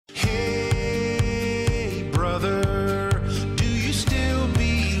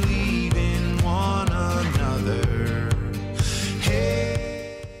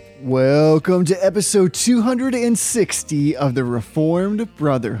Welcome to episode 260 of the Reformed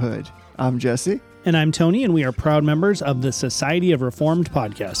Brotherhood. I'm Jesse. And I'm Tony, and we are proud members of the Society of Reformed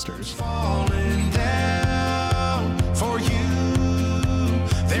Podcasters. Falling down for you.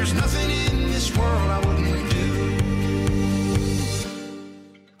 There's nothing in this world I wouldn't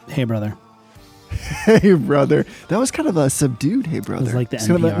do. Hey, brother. Hey, brother. That was kind of a subdued hey, brother. It was like the it's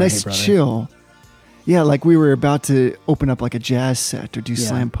kind of NPR, a nice hey, brother. chill. Yeah, like we were about to open up like a jazz set or do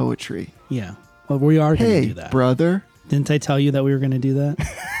slam poetry. Yeah. Well, we are going to Hey, do that. brother. Didn't I tell you that we were going to do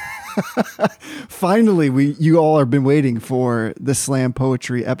that? Finally, you all have been waiting for the slam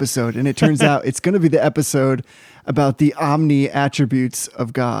poetry episode, and it turns out it's going to be the episode about the omni attributes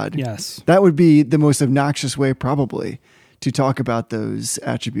of God. Yes. That would be the most obnoxious way probably to talk about those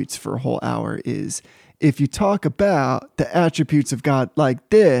attributes for a whole hour is if you talk about the attributes of God like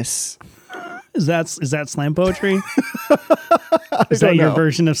this. Is that slam poetry? Is that don't your know.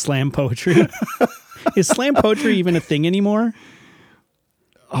 version of slam poetry? Is slam poetry even a thing anymore?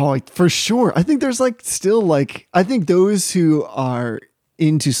 Oh, for sure. I think there's I think those who are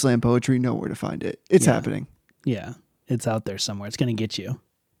into slam poetry know where to find it. It's happening. Yeah. It's out there somewhere. It's going to get you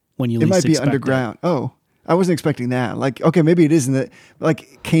when you It least might be expect underground. Oh, I wasn't expecting that. Like, okay, maybe it is in the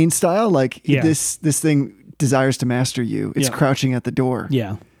like Cain style. Like Yeah. this thing desires to master you. It's Yeah. crouching at the door. it.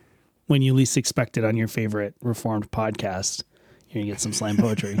 Yeah. When you least expect it on your favorite Reformed podcast, you're going to get some slam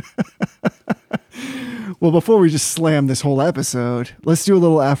poetry. Well, before we just slam this whole episode, let's do a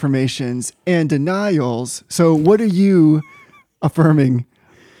little affirmations and denials. So what are you affirming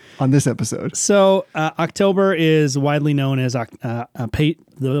on this episode? So October is widely known as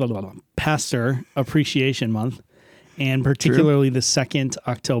Pastor Appreciation Month, and particularly the second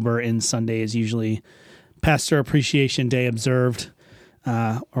October and Sunday is usually Pastor Appreciation Day observed,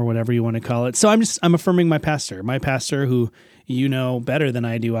 or whatever you want to call it. So I'm affirming my pastor who you know better than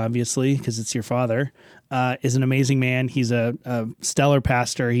I do, obviously, because it's your father. Is an amazing man. He's a stellar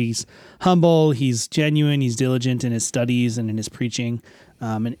pastor. He's humble. He's genuine. He's diligent in his studies and in his preaching.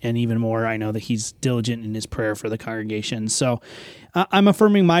 And even more, I know that he's diligent in his prayer for the congregation. So I'm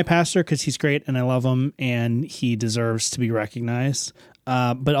affirming my pastor because he's great and I love him and he deserves to be recognized.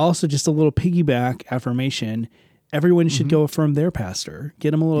 But also just a little piggyback affirmation. Everyone should go affirm their pastor.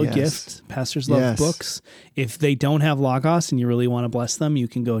 Get them a little gift. Pastors love books. If they don't have Logos and you really want to bless them, you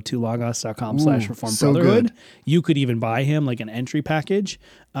can go to logos.com/Reformed so Brotherhood. good. You could even buy him like an entry package.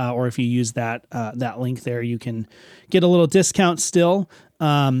 Or if you use that link there, you can get a little discount still.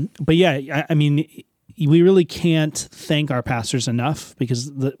 But yeah, I mean, we really can't thank our pastors enough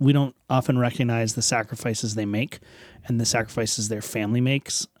because we don't often recognize the sacrifices they make and the sacrifices their family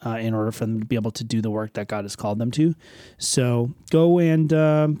makes in order for them to be able to do the work that God has called them to. So go and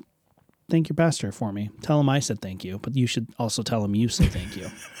thank your pastor for me. Tell him I said thank you, but you should also tell him you said thank you.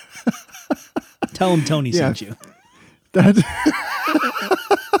 Tell him Tony sent you. That's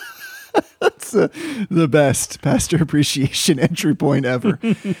the best pastor appreciation entry point ever.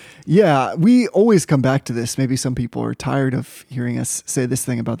 Yeah, we always come back to this. Maybe some people are tired of hearing us say this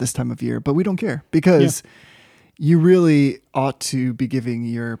thing about this time of year, but we don't care because you really ought to be giving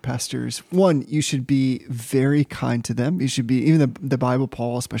your pastors, one, you should be very kind to them. You should be, even the Bible,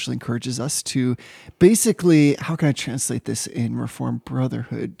 Paul especially encourages us to basically, how can I translate this in Reformed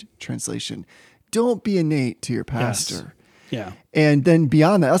Brotherhood translation? Don't be innate to your pastor. Yeah. And then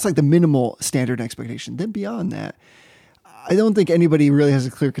beyond that, that's like the minimal standard expectation. Then beyond that, I don't think anybody really has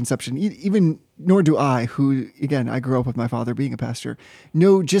a clear conception, even nor do I, who, again, I grew up with my father being a pastor,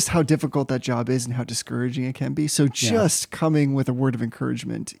 know just how difficult that job is and how discouraging it can be. So just coming with a word of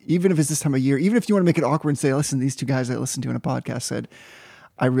encouragement, even if it's this time of year, even if you want to make it awkward and say, listen, these two guys I listened to in a podcast said,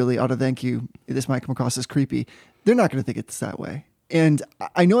 I really ought to thank you. This might come across as creepy. They're not going to think it's that way. And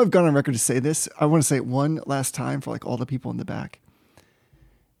I know I've gone on record to say this. I want to say it one last time for like all the people in the back.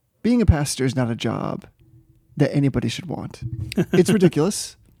 Being a pastor is not a job that anybody should want. It's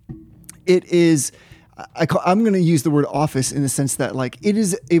ridiculous. It is, I'm going to use the word office in the sense that like it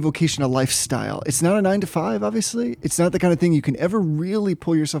is a vocation, a lifestyle. It's not a 9 to 5, obviously. It's not the kind of thing you can ever really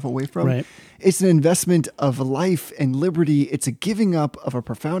pull yourself away from. Right. It's an investment of life and liberty. It's a giving up of a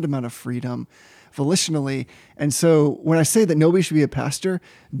profound amount of freedom volitionally. And so when I say that nobody should be a pastor,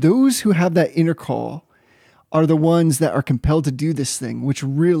 those who have that inner call are the ones that are compelled to do this thing, which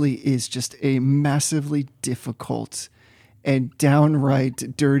really is just a massively difficult and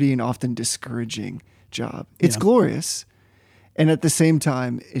downright dirty and often discouraging job. It's glorious. And at the same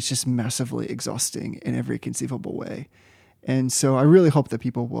time, it's just massively exhausting in every conceivable way. And so I really hope that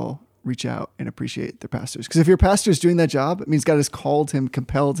people will reach out and appreciate their pastors. Because if your pastor is doing that job, it means God has called him,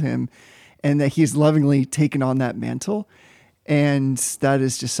 compelled him, and that he's lovingly taken on that mantle. And that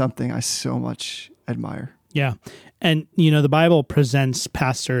is just something I so much admire. Yeah. And the Bible presents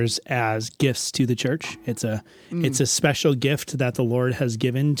pastors as gifts to the church. It's a special gift that the Lord has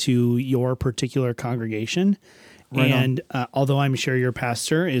given to your particular congregation. Right on. And although I'm sure your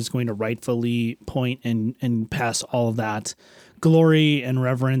pastor is going to rightfully point and pass all of that glory and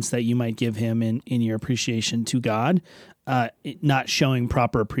reverence that you might give him in your appreciation to God, not showing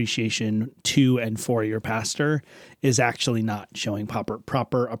proper appreciation to and for your pastor is actually not showing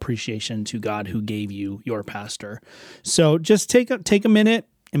proper appreciation to God who gave you your pastor. So just take a minute.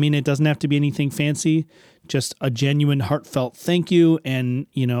 I mean, it doesn't have to be anything fancy, just a genuine, heartfelt thank you. And,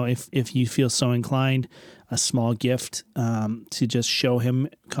 if you feel so inclined, a small gift to just show him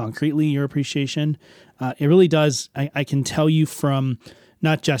concretely your appreciation. It really does. I can tell you from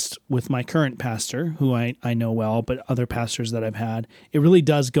not just with my current pastor, who I know well, but other pastors that I've had, it really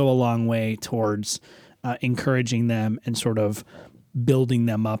does go a long way towards encouraging them and sort of building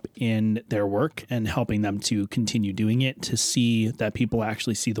them up in their work and helping them to continue doing it, to see that people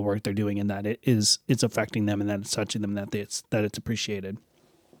actually see the work they're doing and that it's affecting them and that it's touching them, that it's appreciated.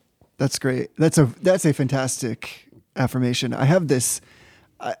 That's great. That's a fantastic affirmation. I have this,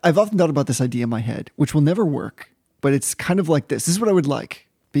 I've often thought about this idea in my head, which will never work, but it's kind of like this. This is what I would like,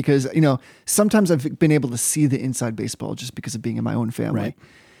 because, sometimes I've been able to see the inside baseball just because of being in my own family. Right.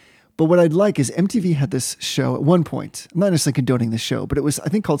 But what I'd like is MTV had this show at one point. I'm not necessarily condoning this show, but it was, I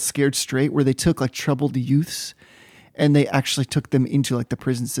think, called Scared Straight, where they took like troubled youths and they actually took them into like the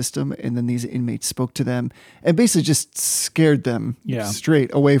prison system, and then these inmates spoke to them and basically just scared them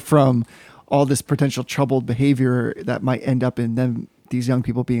straight away from all this potential troubled behavior that might end up in them, these young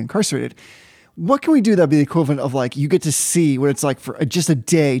people being incarcerated. What can we do that'd be the equivalent of like, you get to see what it's like for just a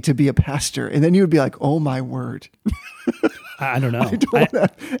day to be a pastor, and then you would be like, oh my word. I don't know. I don't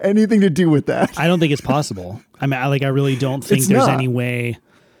have anything to do with that. I don't think it's possible. I mean, I really don't think It's there's not. any way.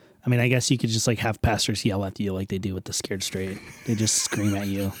 I mean, I guess you could just like have pastors yell at you like they do with the Scared Straight. They just scream at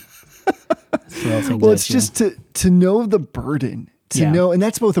you. Throw things Well, at it's you. just to know the burden, to Yeah. know, and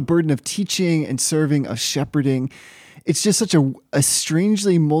that's both a burden of teaching and serving, of shepherding. It's just such a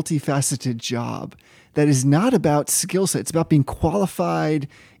strangely multifaceted job that is not about skill set. It's about being qualified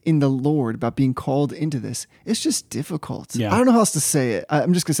in the Lord, about being called into this. It's just difficult. Yeah. I don't know how else to say it.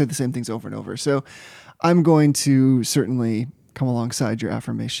 I'm just going to say the same things over and over. So I'm going to certainly come alongside your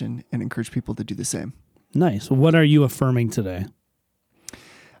affirmation and encourage people to do the same. Nice. What are you affirming today?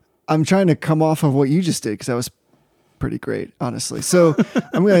 I'm trying to come off of what you just did, because that was pretty great, honestly. So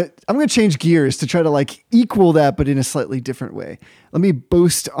I'm gonna change gears to try to like equal that, but in a slightly different way. Let me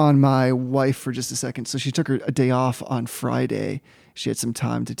boast on my wife for just a second. So she took a day off on Friday. She had some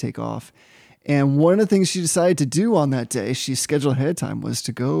time to take off. And one of the things she decided to do on that day, she scheduled ahead of time, was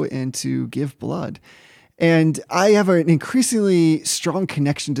to go and to give blood. And I have an increasingly strong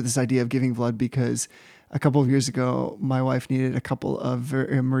connection to this idea of giving blood, because a couple of years ago, my wife needed a couple of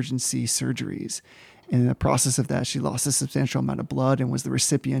emergency surgeries. And in the process of that, she lost a substantial amount of blood and was the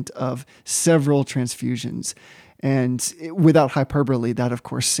recipient of several transfusions. And without hyperbole, that of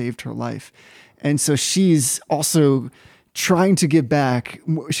course saved her life. And so she's also trying to give back.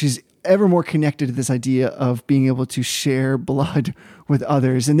 She's ever more connected to this idea of being able to share blood with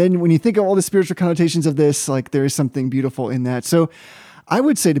others. And then when you think of all the spiritual connotations of this, like there is something beautiful in that. So I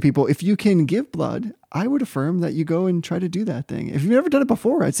would say to people, if you can give blood, I would affirm that you go and try to do that thing. If you've never done it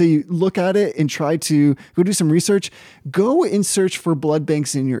before, I'd say you look at it and try to go do some research. Go and search for blood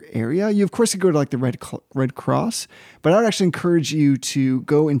banks in your area. You, of course, could go to like the Red Cross, but I would actually encourage you to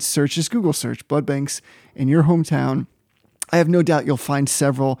go and search, just Google search blood banks in your hometown. I have no doubt you'll find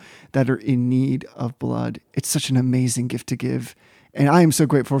several that are in need of blood. It's such an amazing gift to give. And I am so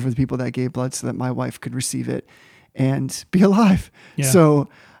grateful for the people that gave blood so that my wife could receive it and be alive. Yeah. So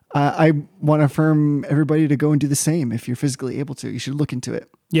I want to affirm everybody to go and do the same. If you're physically able to, you should look into it.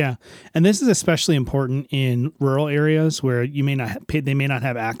 Yeah. And this is especially important in rural areas where you may not they may not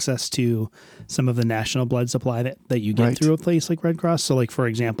have access to some of the national blood supply that you get Right. through a place like Red Cross. So like, for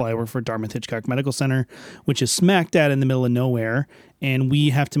example, I work for Dartmouth Hitchcock Medical Center, which is smack dab in the middle of nowhere, and we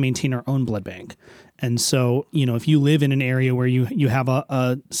have to maintain our own blood bank. And so, if you live in an area where you have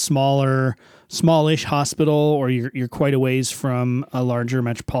a smallish hospital, or you're quite a ways from a larger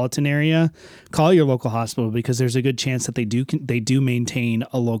metropolitan area, call your local hospital, because there's a good chance that they do maintain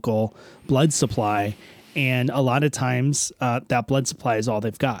a local blood supply, and a lot of times that blood supply is all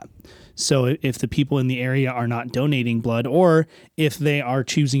they've got. So if the people in the area are not donating blood, or if they are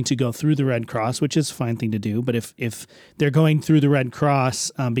choosing to go through the Red Cross, which is a fine thing to do, but if they're going through the Red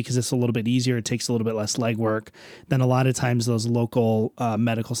Cross because it's a little bit easier, it takes a little bit less legwork, then a lot of times those local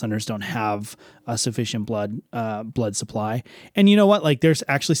medical centers don't have a sufficient blood supply. And you know what? Like, there's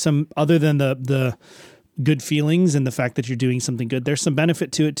actually some, other than the good feelings and the fact that you're doing something good, there's some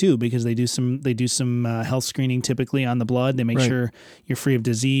benefit to it too, because they do some health screening typically on the blood. They make sure you're free of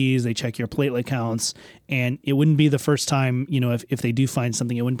disease. They check your platelet counts, and it wouldn't be the first time, if they do find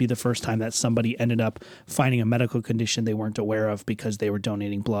something, it wouldn't be the first time that somebody ended up finding a medical condition they weren't aware of because they were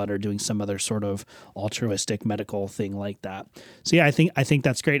donating blood or doing some other sort of altruistic medical thing like that. So yeah, I think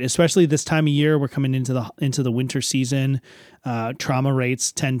that's great, especially this time of year. We're coming into the winter season. Trauma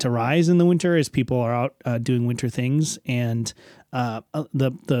rates tend to rise in the winter as people are out doing winter things, and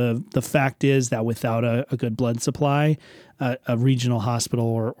the fact is that without a good blood supply, a regional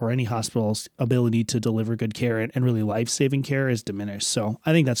hospital or any hospital's ability to deliver good care and really life-saving care is diminished. So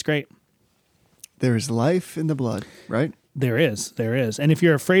I think that's great. There is life in the blood, right? There is. And if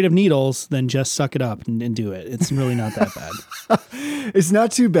you're afraid of needles, then just suck it up and do it. It's really not that bad. It's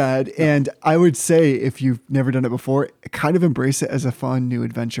not too bad. And I would say, if you've never done it before, kind of embrace it as a fun new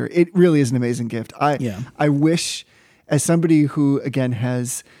adventure. It really is an amazing gift. I wish, as somebody who, again,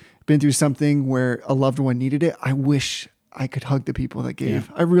 has been through something where a loved one needed it, I wish I could hug the people that gave.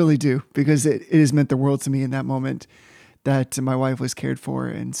 Yeah. I really do, because it has meant the world to me in that moment that my wife was cared for.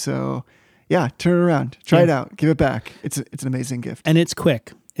 And so, yeah, turn it around, try it out, give it back. It's an amazing gift. And it's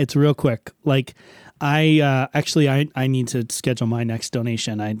quick. It's real quick. Like, I need to schedule my next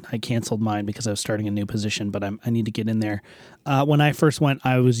donation. I canceled mine because I was starting a new position, but I need to get in there. When I first went,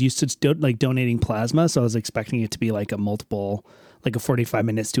 I was used to donating plasma, so I was expecting it to be like a 45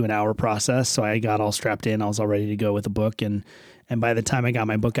 minutes to an hour process. So I got all strapped in. I was all ready to go with a book, and by the time I got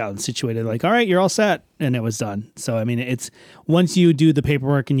my book out and situated, like, all right, you're all set, and it was done. So I mean, it's once you do the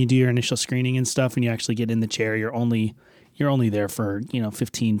paperwork and you do your initial screening and stuff, and you actually get in the chair, you're only there for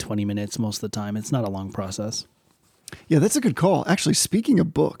 15, 20 minutes most of the time. It's not a long process. Yeah, that's a good call. Actually, speaking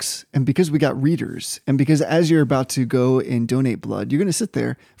of books, and because we got readers, and because as you're about to go and donate blood, you're going to sit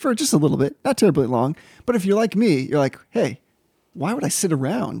there for just a little bit, not terribly long. But if you're like me, you're like, hey, why would I sit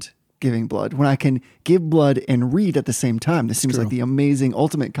around giving blood when I can give blood and read at the same time? This seems like the amazing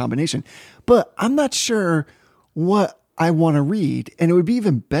ultimate combination. But I'm not sure what I want to read, and it would be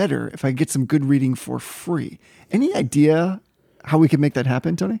even better if I get some good reading for free. Any idea how we could make that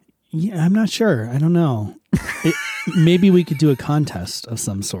happen, Tony? Yeah, I'm not sure. I don't know. Maybe we could do a contest of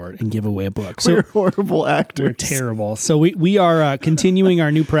some sort and give away a book. So we're horrible actors. We're terrible. So we are continuing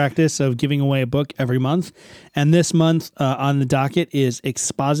our new practice of giving away a book every month. And this month on the docket is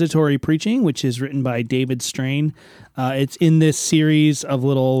Expository Preaching, which is written by David Strain. It's in this series of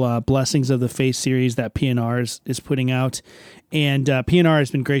little Blessings of the Faith series that PNR is putting out. And PNR has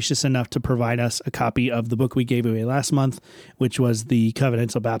been gracious enough to provide us a copy of the book we gave away last month, which was the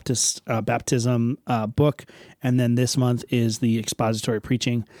Covenantal Baptism book. And then this month is the Expository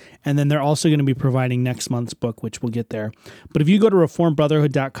Preaching. And then they're also going to be providing next month's book, which we'll get there. But if you go to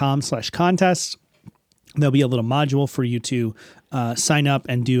reformedbrotherhood.com/contests, there'll be a little module for you to sign up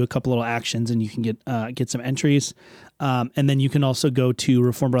and do a couple little actions, and you can get some entries. And then you can also go to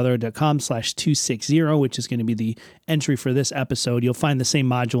reformedbrotherhood.com/260, which is going to be the entry for this episode. You'll find the same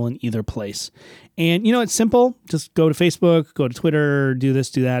module in either place. And, it's simple. Just go to Facebook, go to Twitter, do this,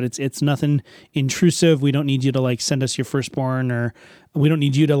 do that. It's nothing intrusive. We don't need you to send us your firstborn, or we don't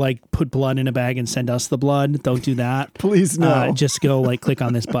need you to put blood in a bag and send us the blood. Don't do that. Please no. Just go click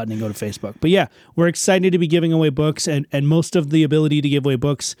on this button and go to Facebook. But yeah, we're excited to be giving away books, and most of the ability to give away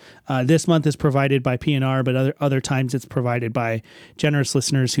books this month is provided by PNR, but other times it's provided by generous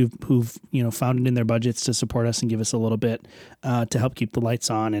listeners who've found it in their budgets to support us and give us a little bit to help keep the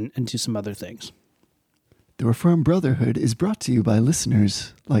lights on and do some other things. The Reformed Brotherhood is brought to you by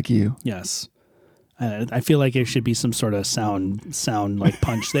listeners like you. Yes. I feel like there should be some sort of sound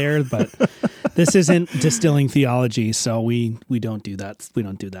punch there, but this isn't distilling theology, so we don't do that. We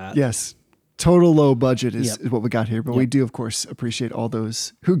don't do that. Yes. Total low budget is what we got here, but we do, of course, appreciate all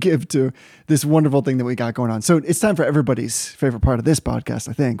those who give to this wonderful thing that we got going on. So it's time for everybody's favorite part of this podcast,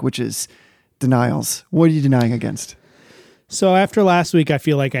 I think, which is denials. What are you denying against? So after last week, I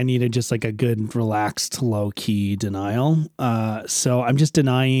feel like I needed just a good, relaxed, low-key denial. So I'm just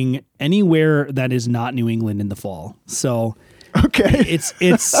denying anywhere that is not New England in the fall. So okay,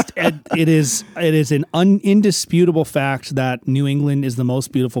 it is an indisputable fact that New England is the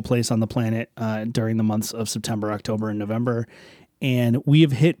most beautiful place on the planet during the months of September, October, and November. And we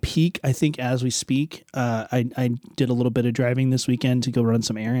have hit peak, I think, as we speak. I did a little bit of driving this weekend to go run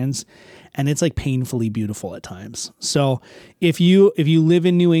some errands, and it's like painfully beautiful at times. So if you live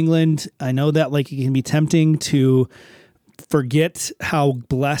in New England, I know that like it can be tempting to forget how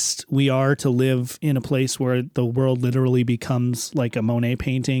blessed we are to live in a place where the world literally becomes like a Monet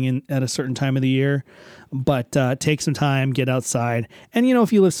painting at a certain time of the year. But take some time, get outside. And,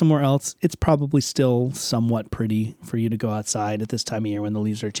 if you live somewhere else, it's probably still somewhat pretty for you to go outside at this time of year when the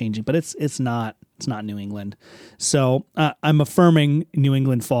leaves are changing. But it's not New England. So I'm affirming New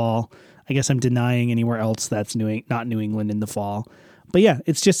England fall. I guess I'm denying anywhere else that's not New England in the fall. But yeah,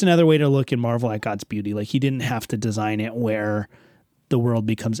 it's just another way to look and marvel at God's beauty. Like he didn't have to design it where the world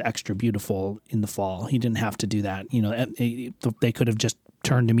becomes extra beautiful in the fall. He didn't have to do that. They could have just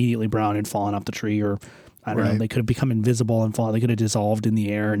turned immediately brown and fallen off the tree, or I don't know, they could have become invisible and fallen. They could have dissolved in the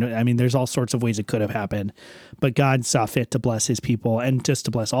air. And I mean, there's all sorts of ways it could have happened, but God saw fit to bless his people and just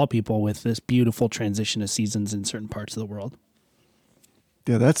to bless all people with this beautiful transition of seasons in certain parts of the world.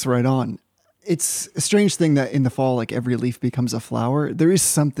 Yeah, that's right on. It's a strange thing that in the fall, like every leaf becomes a flower. There is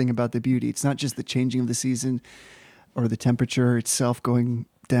something about the beauty. It's not just the changing of the season or the temperature itself going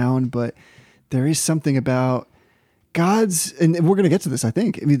down, but there is something about God's, and we're going to get to this, I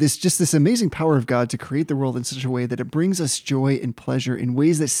think. I mean, this amazing power of God to create the world in such a way that it brings us joy and pleasure in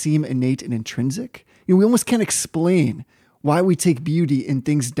ways that seem innate and intrinsic. We almost can't explain why we take beauty in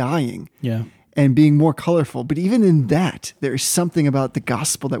things dying. Yeah. And being more colorful. But even in that, there is something about the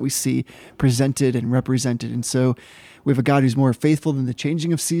gospel that we see presented and represented. And so we have a God who's more faithful than the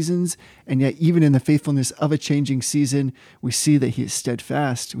changing of seasons. And yet, even in the faithfulness of a changing season, we see that he is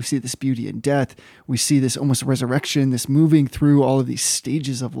steadfast. We see this beauty in death. We see this almost resurrection, this moving through all of these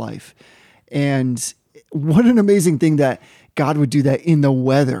stages of life. And what an amazing thing that God would do that in the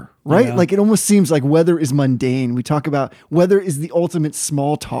weather, right? Yeah. Like it almost seems like weather is mundane. We talk about weather is the ultimate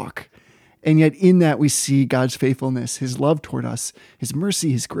small talk. And yet in that we see God's faithfulness, his love toward us, his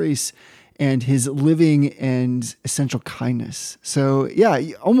mercy, his grace, and his living and essential kindness. So yeah,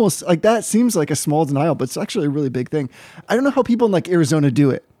 almost like that seems like a small denial, but it's actually a really big thing. I don't know how people in like Arizona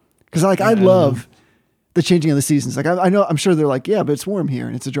do it. Cause like I love the changing of the seasons. Like I know, I'm sure they're like, yeah, but it's warm here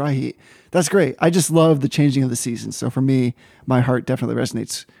and it's a dry heat. That's great. I just love the changing of the seasons. So for me, my heart definitely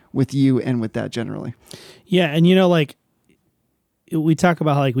resonates with you and with that generally. Yeah. And like, we talk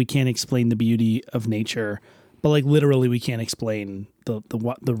about how like we can't explain the beauty of nature, but like literally we can't explain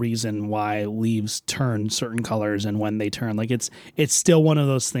the reason why leaves turn certain colors and when they turn. Like it's still one of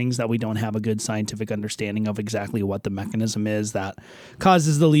those things that we don't have a good scientific understanding of exactly what the mechanism is that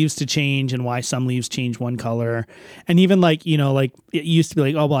causes the leaves to change and why some leaves change one color. And even like, like it used to be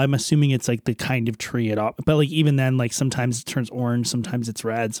like, oh, well, I'm assuming it's like the kind of tree it all, but like even then, like sometimes it turns orange, sometimes it's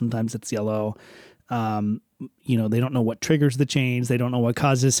red, sometimes it's yellow. They don't know what triggers the change. They don't know what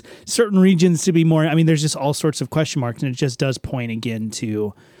causes certain regions to be more. I mean, there's just all sorts of question marks, and it just does point again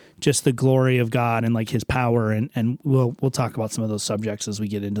to just the glory of God and like his power. And we'll talk about some of those subjects as we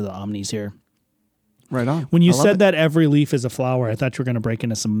get into the omnis here. Right on. When you said that every leaf is a flower, I thought you were going to break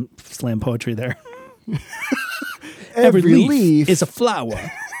into some slam poetry there. Every leaf is a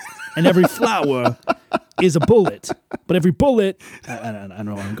flower, and every flower is a bullet. But every bullet, I don't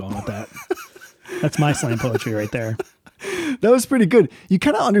know where I'm going with that. That's my slam poetry right there. That was pretty good. You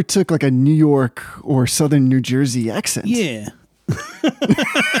kind of undertook like a New York or Southern New Jersey accent. Yeah.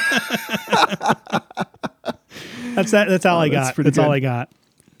 That's all I got. That's all I got.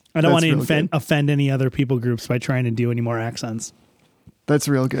 I don't want to offend any other people groups by trying to do any more accents. That's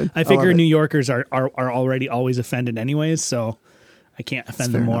real good. I figure New Yorkers are already always offended anyways, so I can't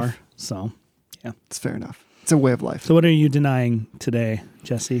offend them more. So, yeah. It's fair enough. It's a way of life. So what are you denying today,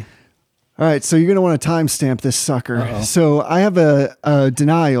 Jesse? All right, so you're going to want to timestamp this sucker. Uh-oh. So I have a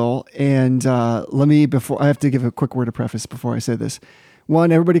denial, and I have to give a quick word of preface before I say this.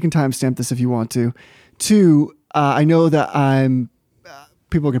 One, everybody can timestamp this if you want to. Two, I know that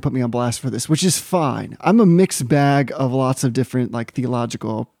people are going to put me on blast for this, which is fine. I'm a mixed bag of lots of different like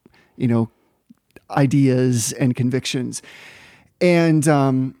theological, ideas and convictions. And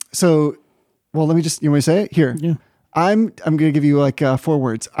you want me to say it? Here. Yeah. I'm going to give you like 4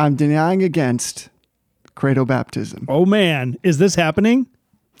 words. I'm denying against credo baptism. Oh man, is this happening?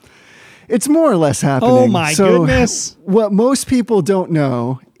 It's more or less happening. Oh my goodness. What most people don't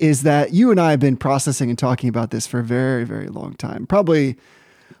know is that you and I have been processing and talking about this for a very, very long time. Probably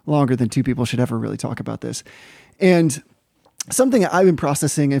longer than 2 people should ever really talk about this. And something I've been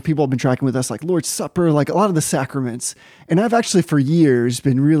processing and people have been tracking with us, like Lord's Supper, like a lot of the sacraments. And I've actually for years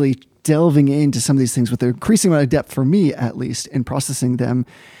been really delving into some of these things with an increasing amount of depth, for me at least, in processing them.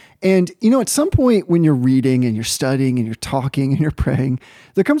 And, at some point when you're reading and you're studying and you're talking and you're praying,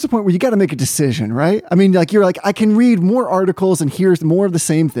 there comes a point where you got to make a decision, right? I mean, you're like, I can read more articles and hear more of the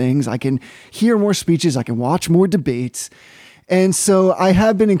same things. I can hear more speeches. I can watch more debates. And so I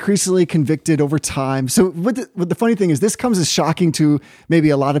have been increasingly convicted over time. So what the funny thing is, this comes as shocking to maybe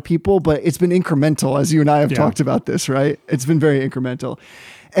a lot of people, but it's been incremental, as you and I have talked about this, right? It's been very incremental.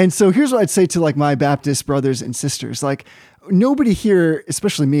 And so here's what I'd say to like my Baptist brothers and sisters. Like, nobody here,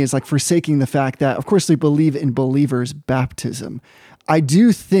 especially me, is like forsaking the fact that, of course, we believe in believers' baptism. I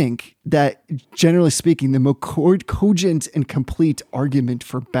do think that, generally speaking, the more cogent and complete argument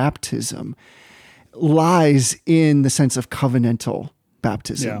for baptism lies in the sense of covenantal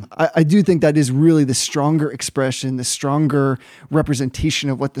baptism. Yeah. I do think that is really the stronger expression, the stronger representation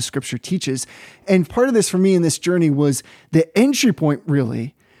of what the scripture teaches. And part of this for me in this journey was the entry point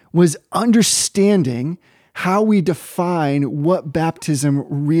really was understanding how we define what baptism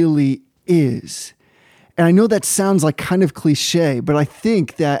really is. And I know that sounds like kind of cliche, but I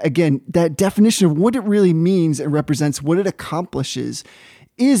think that, again, that definition of what it really means and represents, what it accomplishes,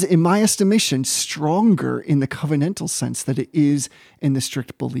 is, in my estimation, stronger in the covenantal sense than it is in the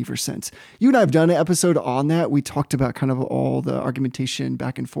strict believer sense. You and I have done an episode on that. We talked about kind of all the argumentation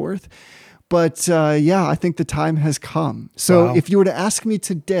back and forth. But I think the time has come. So if you were to ask me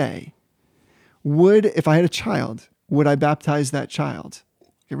today, if I had a child, would I baptize that child?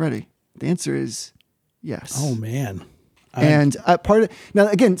 Get ready. The answer is yes. Oh, man. And now,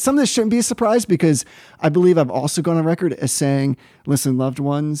 again, some of this shouldn't be a surprise because I believe I've also gone on record as saying, listen, loved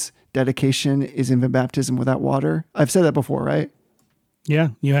ones, dedication is infant baptism without water. I've said that before, right?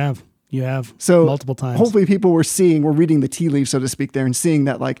 Yeah, you have. You have. So multiple times. Hopefully people we're reading the tea leaves, so to speak, there and seeing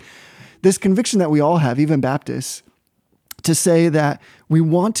that like this conviction that we all have, even Baptists, to say that we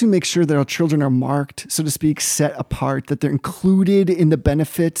want to make sure that our children are marked, so to speak, set apart, that they're included in the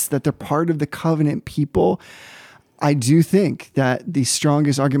benefits, that they're part of the covenant people. I do think that the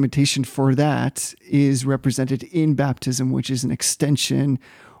strongest argumentation for that is represented in baptism, which is an extension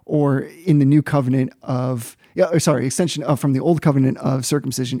or in the new covenant extension of from the old covenant of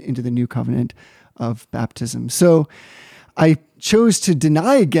circumcision into the new covenant of baptism. So I chose to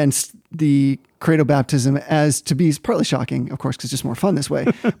deny against the credo baptism as to be partly shocking, of course, because it's just more fun this way,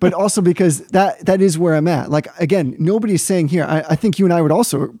 but also because that is where I'm at. Like, again, nobody's saying here, I think you and I would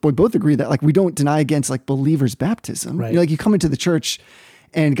both agree that like we don't deny against like believers' baptism. Right. You come into the church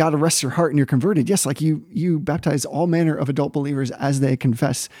and God arrests your heart and you're converted. Yes, like you baptize all manner of adult believers as they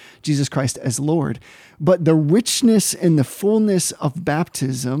confess Jesus Christ as Lord. But the richness and the fullness of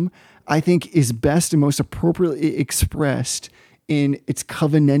baptism, I think, is best and most appropriately expressed in its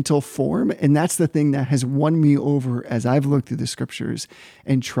covenantal form. And that's the thing that has won me over as I've looked through the scriptures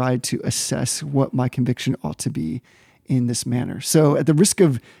and tried to assess what my conviction ought to be in this manner. So at the risk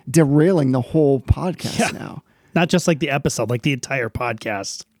of derailing the whole podcast now. Not just like the episode, like the entire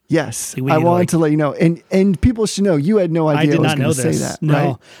podcast. Yes, I wanted to let you know, and people should know you had no idea I was going to say that.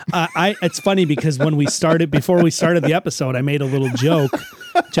 No, right? It's funny because before we started the episode, I made a little joke.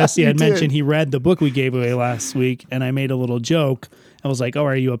 Jesse had mentioned he read the book we gave away last week, and I made a little joke. I was like, "Oh,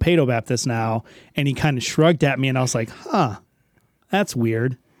 are you a Paedo Baptist now?" And he kind of shrugged at me, and I was like, "Huh, that's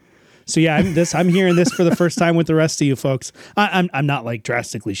weird." So yeah, I'm hearing this for the first time with the rest of you folks. I'm not like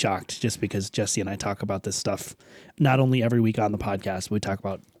drastically shocked just because Jesse and I talk about this stuff not only every week on the podcast, but we talk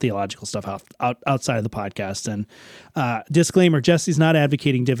about theological stuff outside of the podcast. And disclaimer: Jesse's not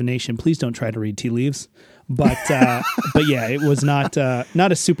advocating divination. Please don't try to read tea leaves. But yeah, it was not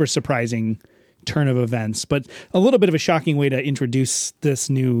a super surprising turn of events, but a little bit of a shocking way to introduce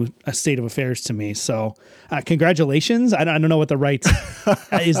this new state of affairs to me. So congratulations. I don't know what the right,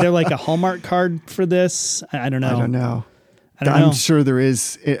 is there like a Hallmark card for this? I don't know. I'm sure there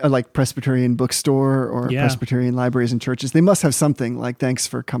is like Presbyterian bookstore or Presbyterian libraries and churches. They must have something like, thanks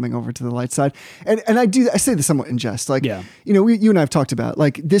for coming over to the light side. And I say this somewhat in jest, like, you and I have talked about,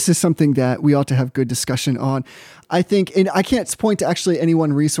 like, this is something that we ought to have good discussion on. I think, and I can't point to actually any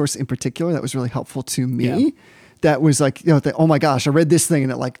one resource in particular that was really helpful to me. Yeah. That was like, oh my gosh, I read this thing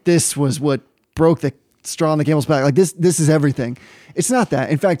and this was what broke the straw on the camel's back. Like this is everything. It's not that.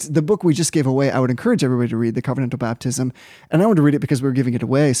 In fact, the book we just gave away, I would encourage everybody to read, The Covenantal Baptism. And I wanted to read it because we were giving it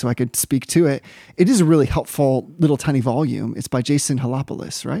away so I could speak to it. It is a really helpful little tiny volume. It's by Jason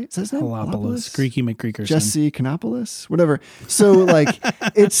Halopoulos, right? Is that his name? Halopoulos. Greeky McGreekerson. Jesse Kanopoulos, whatever. So like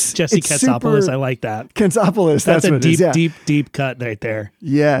it's Jesse Katsopoulos. I like that. Katsopoulos. That's a what deep, it is. Yeah. deep cut right there.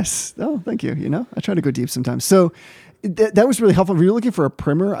 Yes. Oh, thank you. I try to go deep sometimes. So that was really helpful. If you're looking for a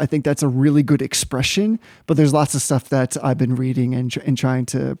primer, I think that's a really good expression, but there's lots of stuff that I've been reading and trying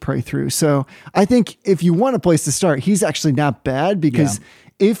to pray through. So I think if you want a place to start, he's actually not bad, because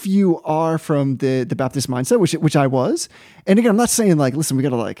if you are from the Baptist mindset, which I was, and again, I'm not saying like, listen, we got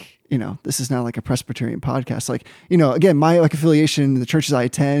to like, this is not like a Presbyterian podcast. Like, again, my like affiliation, the churches I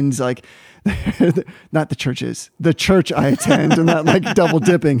attend, like not the churches, the church I attend, I'm not like double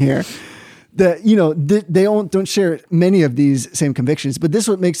dipping here. That they don't share many of these same convictions, but this is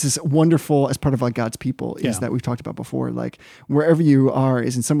what makes this wonderful as part of like God's people is that we've talked about before. Like wherever you are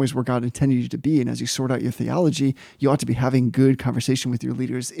is in some ways where God intended you to be, and as you sort out your theology, you ought to be having good conversation with your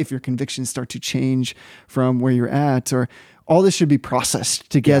leaders. If your convictions start to change from where you're at, or all this should be processed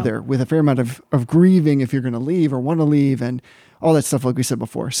together with a fair amount of grieving if you're going to leave or want to leave, and all that stuff like we said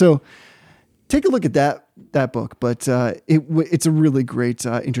before. So take a look at that book, but it's a really great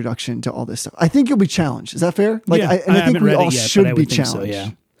introduction to all this stuff. I think you'll be challenged. Is that fair? Like, I think we all should be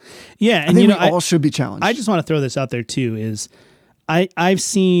challenged. Yeah, and I think we all should be challenged. I just want to throw this out there too. Is I've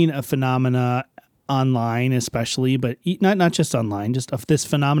seen a phenomena online, especially, but not just online, just of this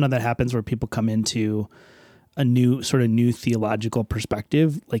phenomena that happens where people come into a new theological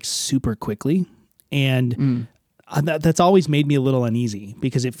perspective like super quickly, and that's always made me a little uneasy,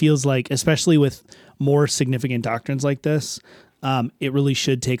 because it feels like, especially with more significant doctrines like this, it really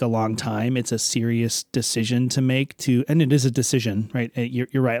should take a long time. It's a serious decision to make, and it is a decision, right?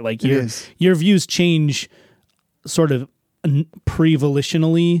 You're right. Like your views change sort of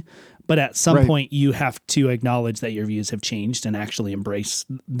pre-volitionally, but at some point you have to acknowledge that your views have changed and actually embrace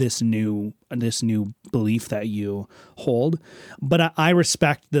this new belief that you hold. But I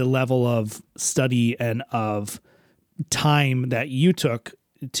respect the level of study and of time that you took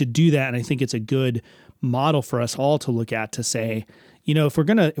to do that, and I think it's a good model for us all to look at, to say,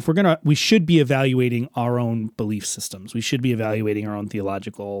 we should be evaluating our own belief systems. We should be evaluating our own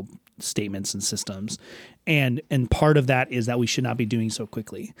theological statements and systems, and part of that is that we should not be doing so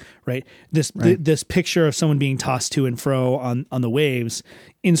quickly, right? This picture of someone being tossed to and fro on the waves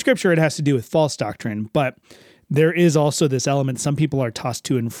in Scripture, it has to do with false doctrine, but there is also this element. Some people are tossed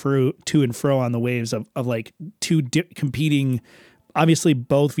to and fro on the waves of like two competing. Obviously,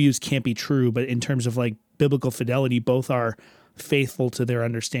 both views can't be true, but in terms of like biblical fidelity, both are faithful to their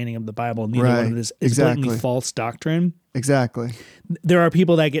understanding of the Bible. Neither one of this is blatantly false doctrine. Exactly. There are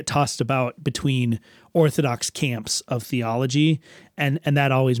people that get tossed about between orthodox camps of theology, and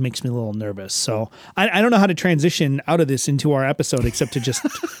that always makes me a little nervous. So I don't know how to transition out of this into our episode, except to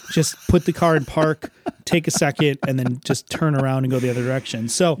just put the car in park, take a second, and then just turn around and go the other direction.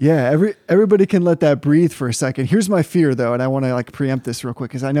 So yeah, everybody can let that breathe for a second. Here's my fear, though, and I want to like preempt this real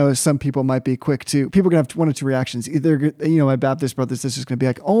quick, because I know some people might be quick to. People are gonna have one or two reactions. Either my Baptist brothers, this is gonna be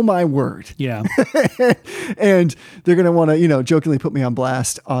like, oh my word, yeah, and they're gonna want to jokingly put me on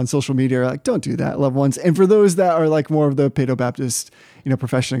blast on social media, like, don't do that, loved ones. And for those that are like more of the Paedo Baptist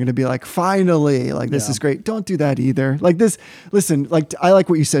profession, are going to be like, finally, like, this is great. Don't do that either. Like this, listen, like, I like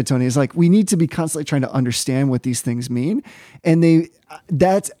what you said, Tony, is like, we need to be constantly trying to understand what these things mean. And I'm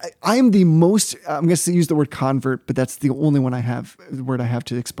going to use the word convert, but that's the only word I have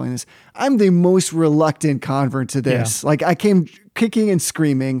to explain this. I'm the most reluctant convert to this. Yeah. Like, I came kicking and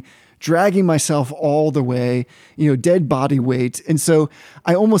screaming, dragging myself all the way, dead body weight. And so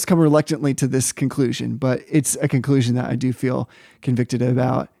I almost come reluctantly to this conclusion, but it's a conclusion that I do feel convicted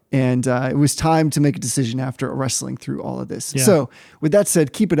about. And it was time to make a decision after wrestling through all of this. Yeah. So with that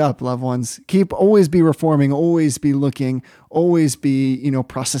said, keep it up, loved ones. Always be reforming, always be looking, always be,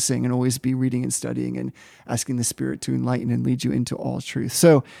 processing, and always be reading and studying and asking the Spirit to enlighten and lead you into all truth.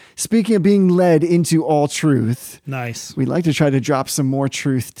 So speaking of being led into all truth, nice. We'd like to try to drop some more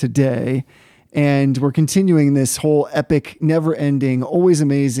truth today. And we're continuing this whole epic, never-ending, always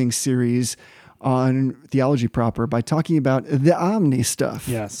amazing series on theology proper by talking about the omni stuff.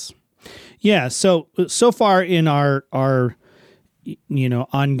 Yes. Yeah. So far in our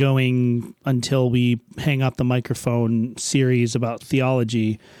ongoing until we hang up the microphone series about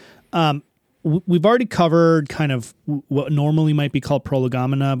theology, we've already covered kind of what normally might be called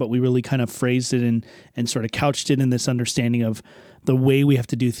prolegomena, but we really kind of phrased it and sort of couched it in this understanding of the way we have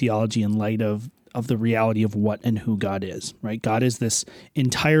to do theology in light of the reality of what and who God is, right? God is this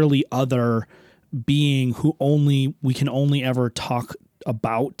entirely other being who we can only ever talk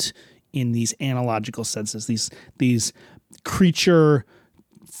about in these analogical senses, these creature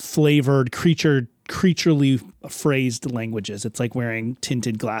flavored, creature creaturely phrased languages. It's like wearing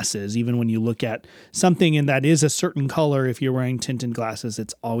tinted glasses. Even when you look at something and that is a certain color, if you're wearing tinted glasses,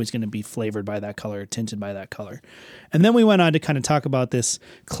 it's always going to be flavored by that color, tinted by that color. And then we went on to kind of talk about this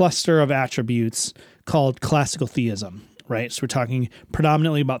cluster of attributes called classical theism. Right. So we're talking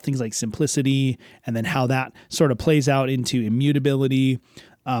predominantly about things like simplicity and then how that sort of plays out into immutability.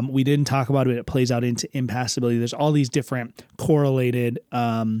 We didn't talk about it. It plays out into impassibility. There's all these different correlated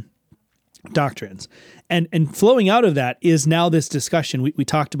doctrines. And flowing out of that is now this discussion. We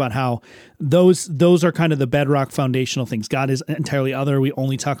talked about how those are kind of the bedrock foundational things. God is entirely other. We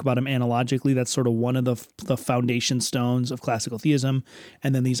only talk about him analogically. That's sort of one of the foundation stones of classical theism.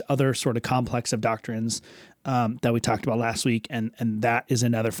 And then these other sort of complex of doctrines that we talked about last week, and that is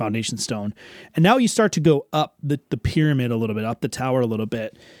another foundation stone. And now you start to go up the pyramid a little bit, up the tower a little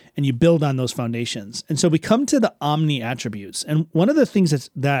bit, and you build on those foundations. And so we come to the omni attributes. And one of the things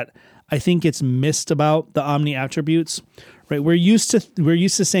that I think it's missed about the omni attributes, right? We're used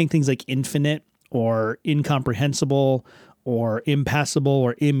to saying things like infinite or incomprehensible or impassible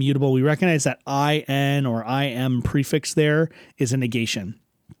or immutable. We recognize that IN or IM prefix there is a negation.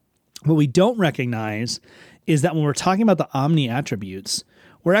 What we don't recognize is that when we're talking about the omni attributes,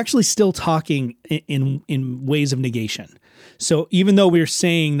 we're actually still talking in ways of negation. So even though we're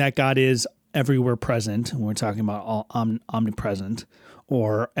saying that God is everywhere present, and we're talking about all omnipresent,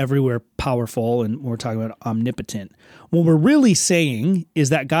 or everywhere powerful, and we're talking about omnipotent, what we're really saying is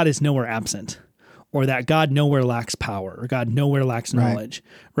that God is nowhere absent, or that God nowhere lacks power, or God nowhere lacks knowledge,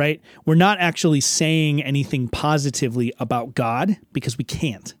 right? We're not actually saying anything positively about God because we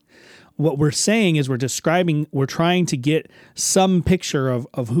can't. What we're saying is we're trying to get some picture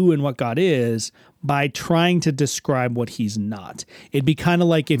of who and what God is by trying to describe what he's not. It'd be kind of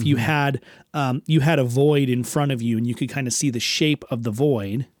like if you had a void in front of you and you could kind of see the shape of the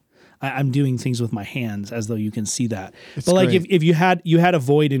void. I'm doing things with my hands as though you can see that. But like if you had a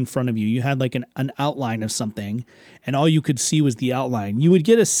void in front of you, you had like an outline of something and all you could see was the outline, you would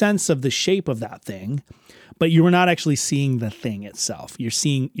get a sense of the shape of that thing, but you were not actually seeing the thing itself. You're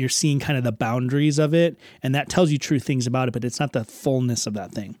seeing kind of the boundaries of it, and that tells you true things about it, but it's not the fullness of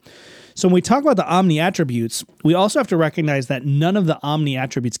that thing. So when we talk about the omni attributes, we also have to recognize that none of the omni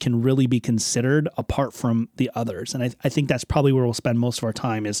attributes can really be considered apart from the others. And I think that's probably where we'll spend most of our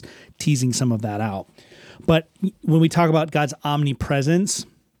time, is teasing some of that out. But when we talk about God's omnipresence,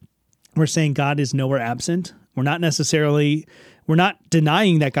 we're saying God is nowhere absent. We're not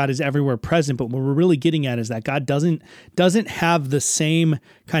denying that God is everywhere present, but what we're really getting at is that God doesn't have the same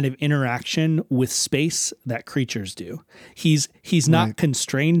kind of interaction with space that creatures do. He's not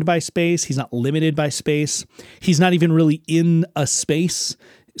constrained by space. He's not limited by space. He's not even really in a space.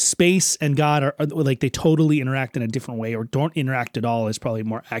 Space and God are like, they totally interact in a different way, or don't interact at all is probably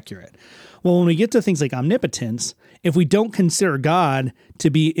more accurate. Well, when we get to things like omnipotence, if we don't consider God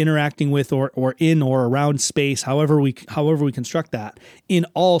to be interacting with or in or around space, however we construct that, in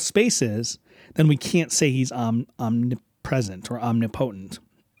all spaces, then we can't say he's omnipresent or omnipotent.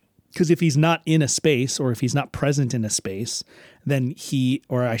 Because if he's not in a space, or if he's not present in a space, then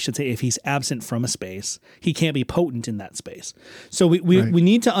if he's absent from a space, he can't be potent in that space. So we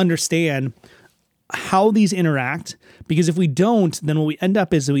need to understand how these interact, because if we don't, then what we end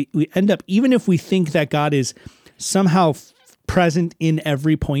up is we end up, even if we think that God is somehow present in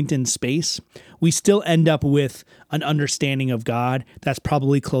every point in space, we still end up with an understanding of God that's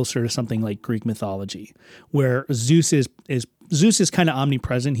probably closer to something like Greek mythology, where Zeus is kind of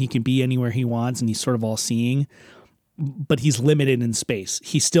omnipresent. He can be anywhere he wants, and he's sort of all-seeing, but he's limited in space.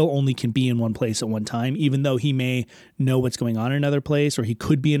 He still only can be in one place at one time, even though he may know what's going on in another place, or he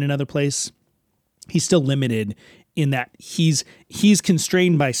could be in another place. He's still limited in that he's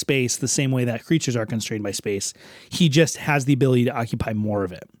constrained by space the same way that creatures are constrained by space. He just has the ability to occupy more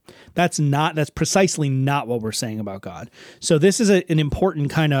of it. That's precisely not what we're saying about God. So this is an important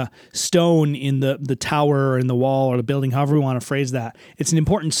kind of stone in the tower or in the wall or the building, however we want to phrase that. It's an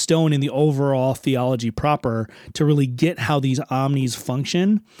important stone in the overall theology proper to really get how these omnis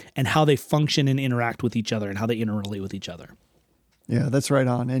function and how they function and interact with each other and how they interrelate with each other. Yeah, that's right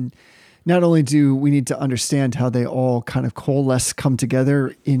on. And not only do we need to understand how they all kind of coalesce, come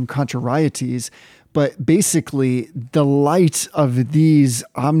together in contrarieties, but basically the light of these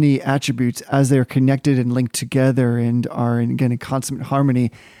omni attributes, as they're connected and linked together and are, again, in consummate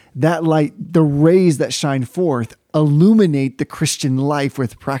harmony, that light, the rays that shine forth, illuminate the Christian life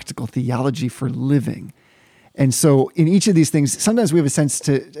with practical theology for living. And so in each of these things, sometimes we have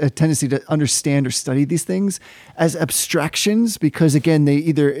a tendency to understand or study these things as abstractions, because again, they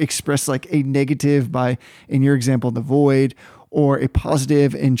either express like a negative by, in your example, the void, or a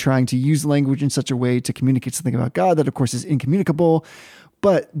positive in trying to use language in such a way to communicate something about God that, of course, is incommunicable.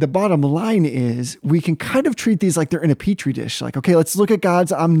 But the bottom line is we can kind of treat these like they're in a petri dish. Like, okay, let's look at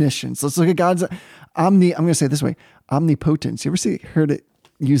God's omniscience. Let's look at God's I'm going to say it this way, omnipotence. You ever heard it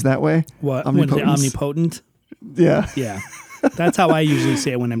used that way? What? Omnipotent? Yeah. Yeah. That's how I usually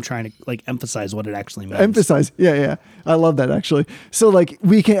say it when I'm trying to like emphasize what it actually means. Emphasize. Yeah. I love that actually. So like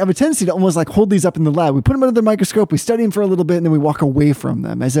we can have a tendency to almost like hold these up in the lab. We put them under the microscope, we study them for a little bit, and then we walk away from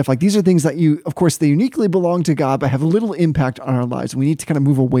them as if like these are things that of course, they uniquely belong to God, but have little impact on our lives. And we need to kind of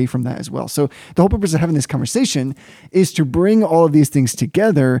move away from that as well. So the whole purpose of having this conversation is to bring all of these things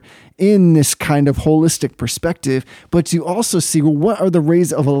together in this kind of holistic perspective, but to also see, well, what are the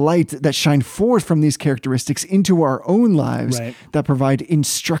rays of a light that shine forth from these characteristics into our own lives that provide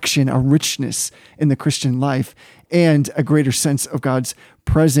instruction, a richness in the Christian life, and a greater sense of God's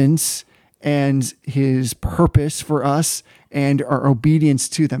presence and his purpose for us and our obedience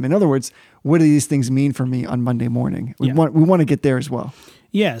to them. In other words, what do these things mean for me on Monday morning? We want to get there as well.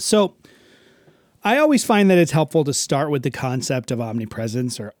 Yeah. So I always find that it's helpful to start with the concept of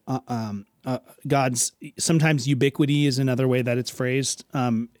omnipresence or God's sometimes ubiquity is another way that it's phrased,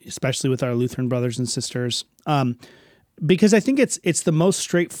 especially with our Lutheran brothers and sisters. Because I think it's the most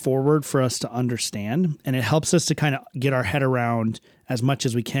straightforward for us to understand, and it helps us to kind of get our head around as much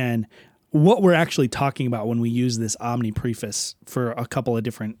as we can what we're actually talking about when we use this omni preface for a couple of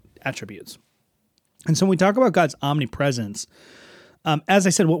different attributes. And so when we talk about God's omnipresence, as I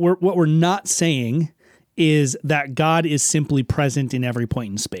said, what we're not saying is that God is simply present in every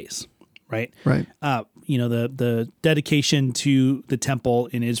point in space, right? Right. The dedication to the temple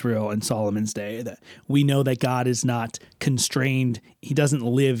in Israel in Solomon's day, that we know that God is not constrained. He doesn't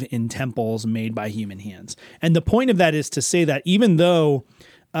live in temples made by human hands. And the point of that is to say that even though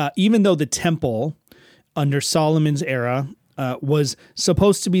the temple under Solomon's era was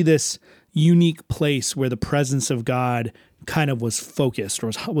supposed to be this unique place where the presence of God kind of was focused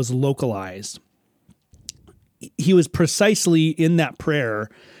or was localized, he was precisely in that prayer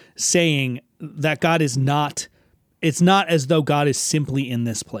saying that God is not, it's not as though God is simply in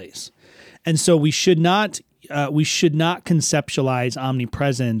this place. And so we should not conceptualize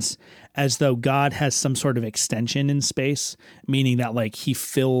omnipresence as though God has some sort of extension in space, meaning that like he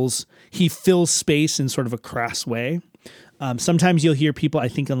fills space in sort of a crass way. Sometimes you'll hear people, I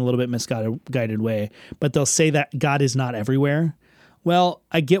think in a little bit misguided way, but they'll say that God is not everywhere. Well,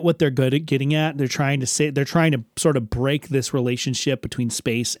 I get what they're good at getting at. They're trying to sort of break this relationship between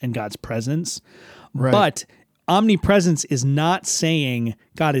space and God's presence. Right. But omnipresence is not saying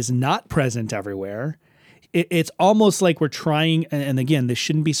God is not present everywhere. It's almost like we're trying, and again, this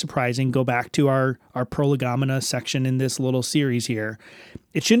shouldn't be surprising. Go back to our prolegomena section in this little series here.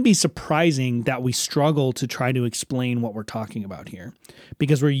 It shouldn't be surprising that we struggle to try to explain what we're talking about here,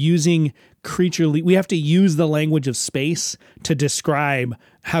 because we're using we have to use the language of space to describe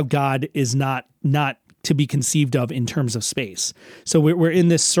how God is not to be conceived of in terms of space. So we're in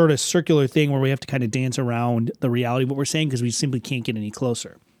this sort of circular thing where we have to kind of dance around the reality of what we're saying because we simply can't get any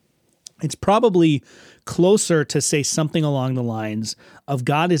closer. It's probably closer to say something along the lines of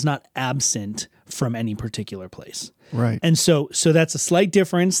God is not absent from any particular place. Right. And so that's a slight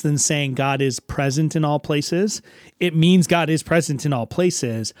difference than saying God is present in all places. It means God is present in all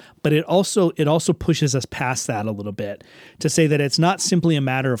places, but it also pushes us past that a little bit to say that it's not simply a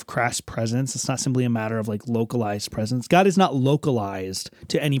matter of crass presence. It's not simply a matter of like localized presence. God is not localized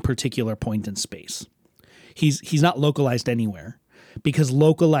to any particular point in space. He's not localized anywhere, because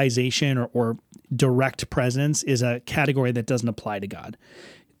localization or direct presence is a category that doesn't apply to God.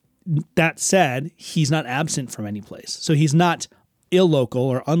 That said, he's not absent from any place. So he's not illocal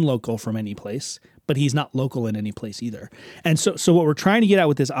or unlocal from any place, but he's not local in any place either. And so what we're trying to get at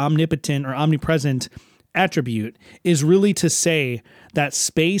with this omnipotent or omnipresent attribute is really to say that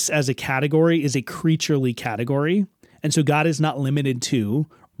space as a category is a creaturely category. And so God is not limited to,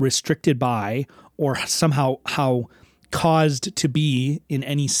 restricted by, or somehow caused to be in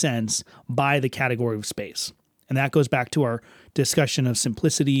any sense by the category of space. And that goes back to our discussion of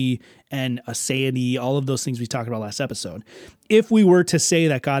simplicity and aseity, all of those things we talked about last episode. If we were to say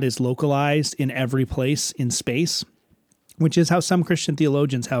that God is localized in every place in space, which is how some Christian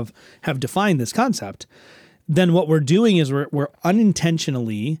theologians have defined this concept, then what we're doing is we're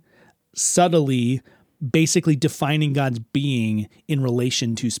unintentionally, subtly, basically defining God's being in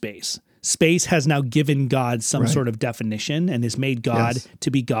relation to space. Space has now given God some Right. sort of definition and has made God Yes. to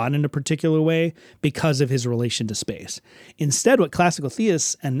be God in a particular way because of his relation to space. Instead, what classical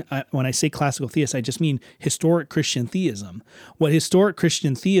theists, and when I say classical theists, I just mean historic Christian theism. What historic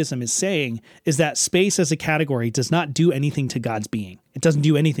Christian theism is saying is that space as a category does not do anything to God's being. It doesn't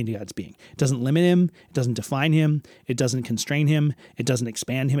do anything to God's being. It doesn't limit him. It doesn't define him. It doesn't constrain him. It doesn't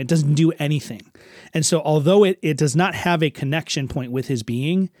expand him. It doesn't do anything. And so although it does not have a connection point with his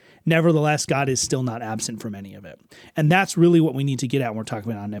being, nevertheless, God is still not absent from any of it. And that's really what we need to get at when we're talking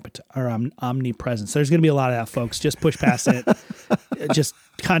about omnipresence. There's going to be a lot of that, folks. Just push past it. Just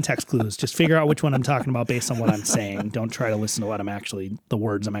context clues. Just figure out which one I'm talking about based on what I'm saying. Don't try to listen to the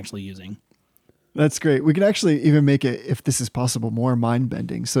words I'm actually using. That's great. We can actually even make it, if this is possible, more mind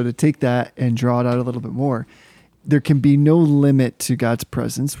bending. So to take that and draw it out a little bit more, there can be no limit to God's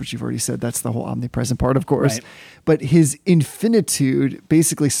presence, which you've already said. That's the whole omnipresent part, of course. Right. But his infinitude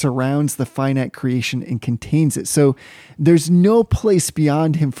basically surrounds the finite creation and contains it. So there's no place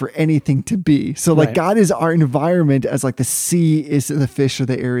beyond him for anything to be. So like Right. God is our environment as like the sea is to the fish or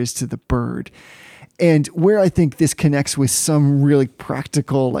the air is to the bird. And where I think this connects with some really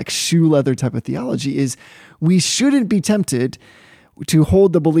practical, like shoe leather type of theology is we shouldn't be tempted to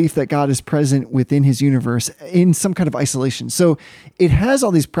hold the belief that God is present within his universe in some kind of isolation. So it has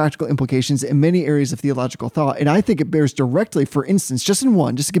all these practical implications in many areas of theological thought. And I think it bears directly, for instance, just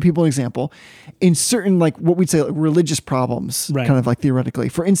to give people an example, in certain, like what we'd say, like religious problems, Right. kind of like theoretically.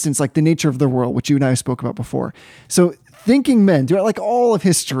 For instance, like the nature of the world, which you and I spoke about before. So thinking men throughout like all of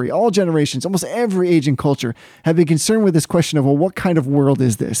history, all generations, almost every age and culture have been concerned with this question of, well, what kind of world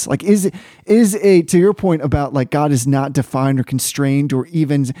is this? Like, is to your point about like God is not defined or constrained or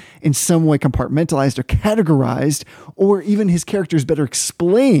even in some way compartmentalized or categorized, or even his character is better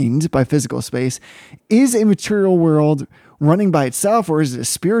explained by physical space, is a material world running by itself, or is it a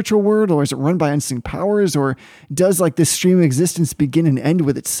spiritual world, or is it run by unseen powers, or does like this stream of existence begin and end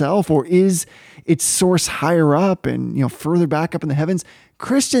with itself, or is its source higher up and further back up in the heavens?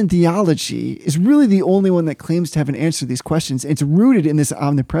 Christian theology is really the only one that claims to have an answer to these questions. It's rooted in this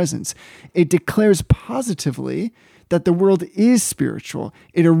omnipresence. It declares positively that the world is spiritual.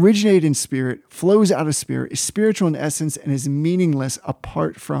 It originated in spirit, flows out of spirit, is spiritual in essence, and is meaningless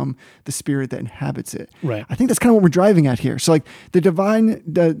apart from the spirit that inhabits it. Right. I think that's kind of what we're driving at here. So like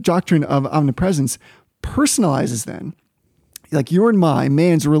the doctrine of omnipresence personalizes then, like your and my,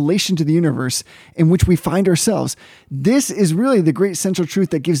 man's relation to the universe in which we find ourselves. This is really the great central truth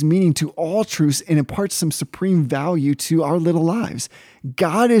that gives meaning to all truths and imparts some supreme value to our little lives.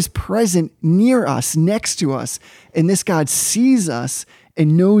 God is present near us, next to us, and this God sees us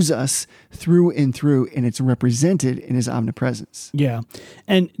and knows us through and through, and it's represented in his omnipresence. Yeah.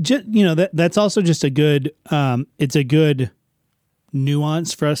 And that's also just a good, it's a good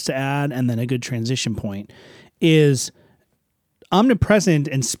nuance for us to add, and then a good transition point is omnipresent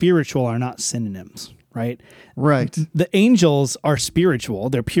and spiritual are not synonyms, right? Right. The angels are spiritual;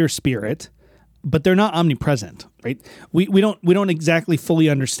 they're pure spirit, but they're not omnipresent, right? We don't exactly fully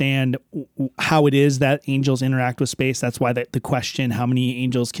understand how it is that angels interact with space. That's why the question, how many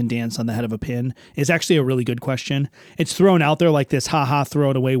angels can dance on the head of a pin, is actually a really good question. It's thrown out there like this,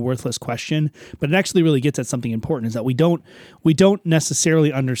 throw it away, worthless question, but it actually really gets at something important, is that we don't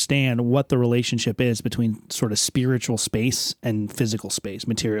necessarily understand what the relationship is between sort of spiritual space and physical space,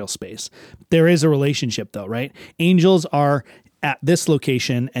 material space. There is a relationship though, right? Angels are at this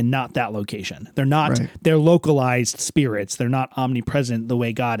location and not that location. They're not, Right. They're localized spirits. They're not omnipresent the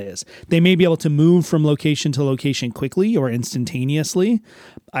way God is. They may be able to move from location to location quickly or instantaneously.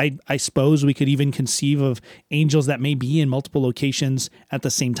 I suppose we could even conceive of angels that may be in multiple locations at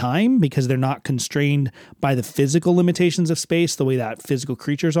the same time because they're not constrained by the physical limitations of space the way that physical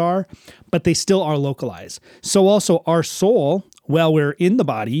creatures are, but they still are localized. So also our soul, while we're in the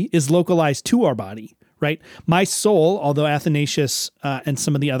body, is localized to our body. Right? My soul, although Athanasius and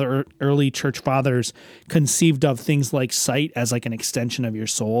some of the other early church fathers conceived of things like sight as like an extension of your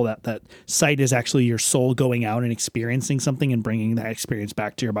soul, that sight is actually your soul going out and experiencing something and bringing that experience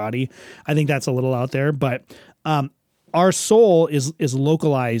back to your body. I think that's a little out there, but our soul is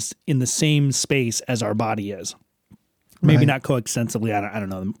localized in the same space as our body is. Maybe Right. not coextensively. I don't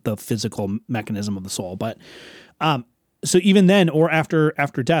know the physical mechanism of the soul, but so even then, or after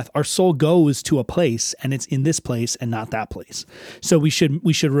death, our soul goes to a place, and it's in this place and not that place. So we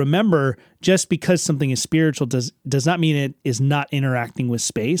should remember, just because something is spiritual does not mean it is not interacting with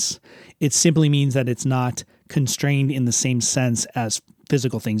space. It simply means that it's not constrained in the same sense as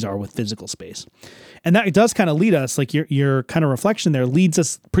physical things are with physical space. And that does kind of lead us, like your kind of reflection there leads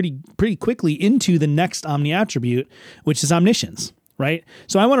us pretty quickly into the next omni attribute, which is omniscience. right?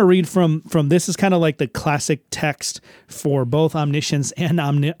 So I want to read from this is kind of like the classic text for both omniscience and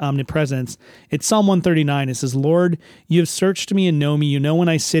omnipresence. It's Psalm 139. It says, Lord, you have searched me and know me. You know when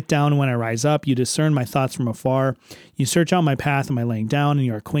I sit down and when I rise up. You discern my thoughts from afar. You search out my path and my laying down, and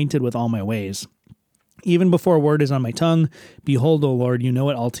you are acquainted with all my ways. Even before a word is on my tongue, behold, O Lord, you know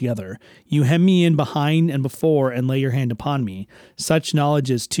it altogether. You hem me in behind and before and lay your hand upon me. Such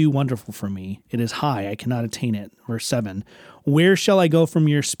knowledge is too wonderful for me. It is high, I cannot attain it. Verse 7, where shall I go from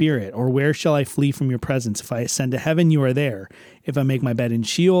your spirit, or where shall I flee from your presence? If I ascend to heaven, you are there. If I make my bed in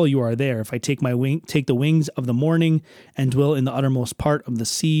Sheol, you are there. If I take the wings of the morning and dwell in the uttermost part of the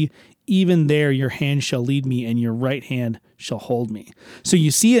sea, even there your hand shall lead me, and your right hand shall hold me. So you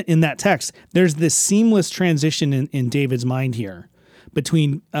see it in that text. There's this seamless transition in David's mind here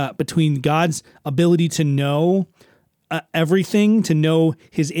between God's ability to know everything, to know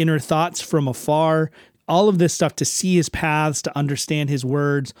his inner thoughts from afar, all of this stuff, to see his paths, to understand his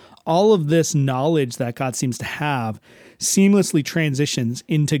words, all of this knowledge that God seems to have seamlessly transitions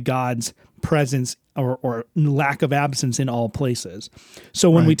into God's presence or lack of absence in all places.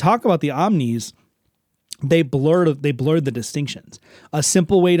 So when we talk about the omnis, they blurred the distinctions. A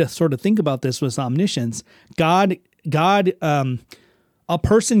simple way to sort of think about this was omniscience. God, a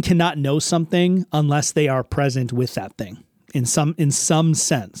person cannot know something unless they are present with that thing in some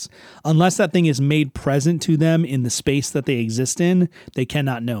sense. Unless that thing is made present to them in the space that they exist in, they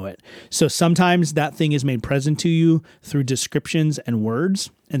cannot know it. So sometimes that thing is made present to you through descriptions and words.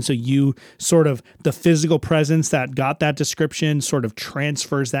 And so you sort of, the physical presence that got that description sort of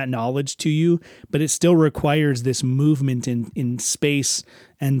transfers that knowledge to you, but it still requires this movement in space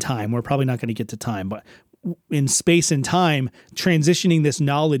and time. We're probably not going to get to time, but in space and time, transitioning this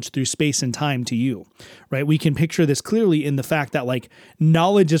knowledge through space and time to you, right? We can picture this clearly in the fact that like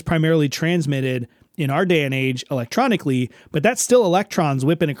knowledge is primarily transmitted in our day and age electronically, but that's still electrons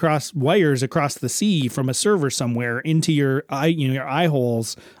whipping across wires across the sea from a server somewhere into your eye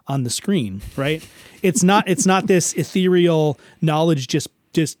holes on the screen, right? It's not this ethereal knowledge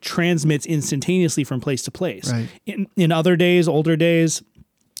just transmits instantaneously from place to place. Right. In other days, older days,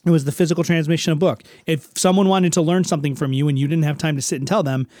 it was the physical transmission of book. If someone wanted to learn something from you and you didn't have time to sit and tell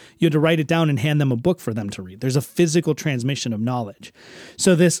them, you had to write it down and hand them a book for them to read. There's a physical transmission of knowledge.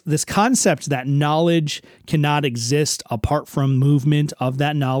 So this concept that knowledge cannot exist apart from movement of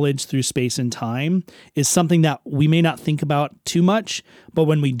that knowledge through space and time is something that we may not think about too much, but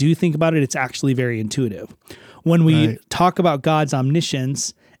when we do think about it, it's actually very intuitive. When we talk about God's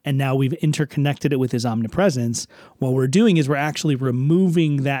omniscience, and now we've interconnected it with his omnipresence, what we're doing is we're actually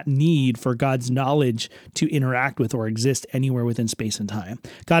removing that need for God's knowledge to interact with or exist anywhere within space and time.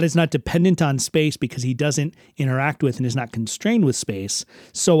 God is not dependent on space because he doesn't interact with and is not constrained with space.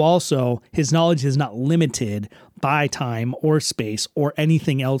 So also his knowledge is not limited by time or space or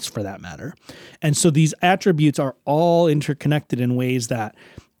anything else for that matter. And so these attributes are all interconnected in ways that,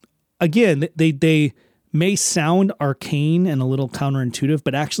 again, they may sound arcane and a little counterintuitive,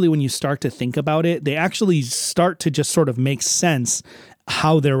 but actually when you start to think about it, they actually start to just sort of make sense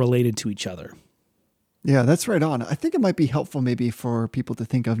how they're related to each other. Yeah, that's right on. I think it might be helpful maybe for people to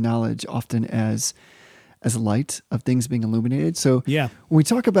think of knowledge often as light, of things being illuminated. So yeah, when we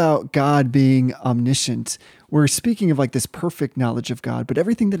talk about God being omniscient, we're speaking of like this perfect knowledge of God, but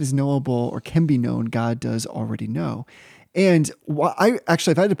everything that is knowable or can be known, God does already know. And if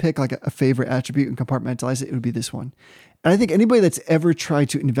I had to pick like a favorite attribute and compartmentalize it, it would be this one. And I think anybody that's ever tried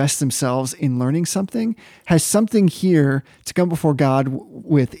to invest themselves in learning something has something here to come before God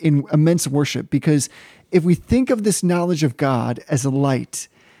with in immense worship. Because if we think of this knowledge of God as a light,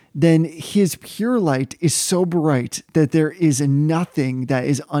 then his pure light is so bright that there is nothing that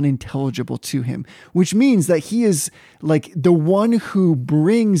is unintelligible to him, which means that he is like the one who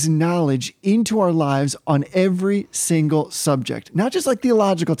brings knowledge into our lives on every single subject, not just like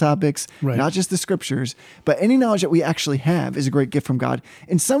theological topics, not just the scriptures, but any knowledge that we actually have is a great gift from God.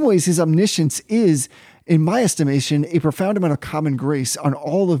 In some ways, his omniscience is, in my estimation, a profound amount of common grace on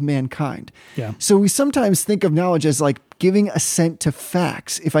all of mankind. Yeah. So we sometimes think of knowledge as like giving assent to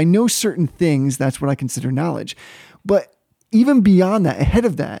facts. If I know certain things, that's what I consider knowledge. But even beyond that, ahead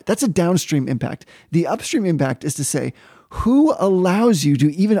of that, that's a downstream impact. The upstream impact is to say, who allows you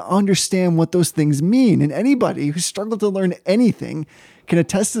to even understand what those things mean? And anybody who struggled to learn anything can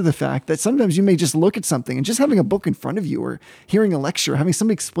attest to the fact that sometimes you may just look at something and just having a book in front of you or hearing a lecture, or having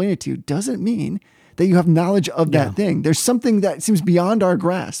somebody explain it to you doesn't mean that you have knowledge of that thing. There's something that seems beyond our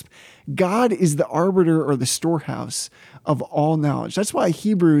grasp. God is the arbiter or the storehouse of all knowledge. That's why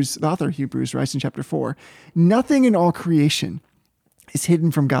the author of Hebrews writes in chapter 4, nothing in all creation is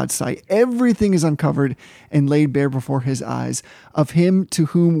hidden from God's sight. Everything is uncovered and laid bare before his eyes, of him to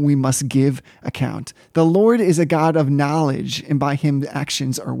whom we must give account. The Lord is a God of knowledge, and by him the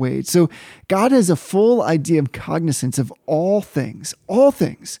actions are weighed. So God has a full idea of cognizance of all things, all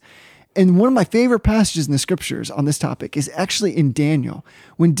things. And one of my favorite passages in the scriptures on this topic is actually in Daniel.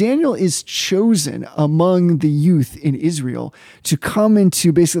 When Daniel is chosen among the youth in Israel to come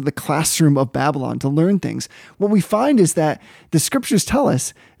into basically the classroom of Babylon to learn things, what we find is that the scriptures tell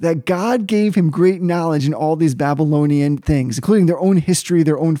us that God gave him great knowledge in all these Babylonian things, including their own history,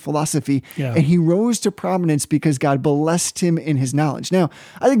 their own philosophy. Yeah. And he rose to prominence because God blessed him in his knowledge. Now,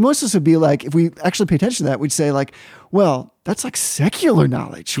 I think most of us would be like, if we actually pay attention to that, we'd say like, well, that's like secular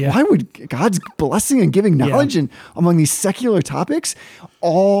knowledge. Yeah. Why would God's blessing and giving knowledge and among these secular topics?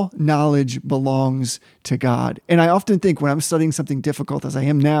 All knowledge belongs to God. And I often think when I'm studying something difficult, as I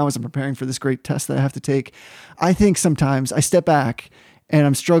am now, as I'm preparing for this great test that I have to take, I think sometimes I step back and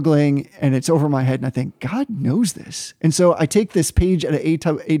I'm struggling and it's over my head and I think, God knows this. And so I take this page out of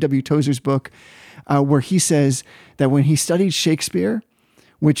A.W. Tozer's book where he says that when he studied Shakespeare,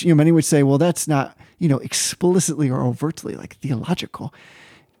 which, many would say, well, that's not, explicitly or overtly like theological.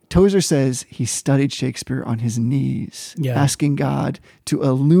 Tozer says he studied Shakespeare on his knees, asking God to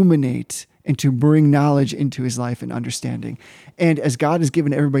illuminate and to bring knowledge into his life and understanding. And as God has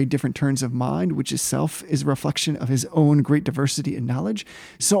given everybody different turns of mind, which itself is a reflection of his own great diversity and knowledge,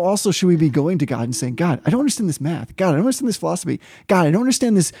 so also should we be going to God and saying, God, I don't understand this math. God, I don't understand this philosophy. God, I don't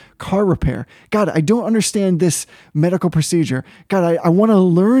understand this car repair. God, I don't understand this medical procedure. God, I want to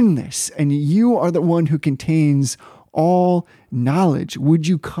learn this. And you are the one who contains all knowledge. Would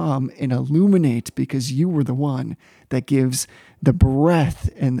you come and illuminate, because you were the one that gives the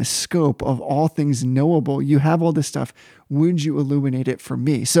breadth and the scope of all things knowable. You have all this stuff. Would you illuminate it for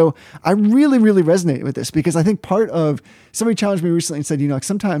me? So I really, really resonate with this, because I think part of, somebody challenged me recently and said, like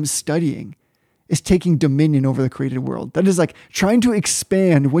sometimes studying is taking dominion over the created world. That is like trying to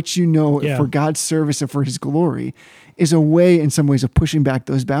expand what you know for God's service and for his glory is a way in some ways of pushing back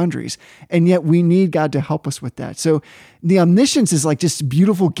those boundaries. And yet we need God to help us with that. So the omniscience is like just a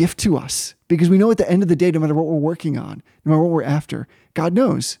beautiful gift to us, because we know at the end of the day, no matter what we're working on, no matter what we're after, God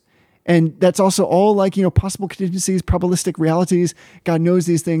knows. And that's also all like, possible contingencies, probabilistic realities. God knows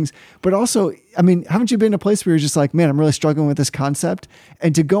these things. But also, haven't you been in a place where you're just like, man, I'm really struggling with this concept?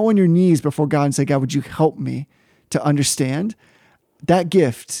 And to go on your knees before God and say, God, would you help me to understand? That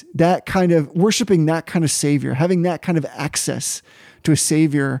gift, that kind of worshiping that kind of Savior, having that kind of access to a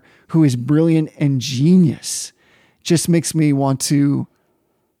Savior who is brilliant and genius, just makes me want to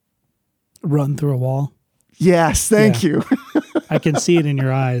run through a wall. Yes, thank you. I can see it in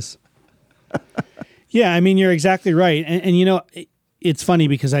your eyes. Yeah, you're exactly right. And it's funny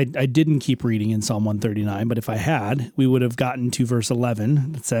because I didn't keep reading in Psalm 139, but if I had, we would have gotten to verse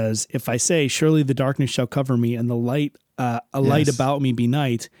 11 that says, if I say, surely the darkness shall cover me and the light, light about me be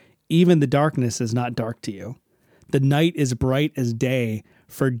night, even the darkness is not dark to you. The night is bright as day,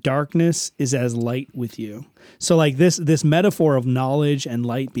 for darkness is as light with you. So like this metaphor of knowledge and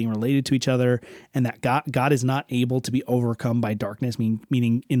light being related to each other, and that God is not able to be overcome by darkness,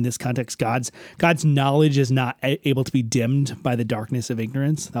 meaning in this context, God's knowledge is not able to be dimmed by the darkness of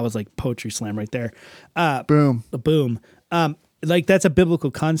ignorance. That was like poetry slam right there. Boom. Like that's a biblical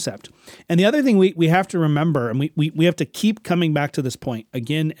concept. And the other thing we have to remember, and we have to keep coming back to this point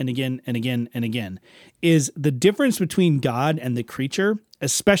again and again and again and again, is the difference between God and the creature,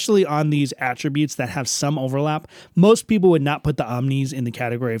 especially on these attributes that have some overlap. Most people would not put the omnis in the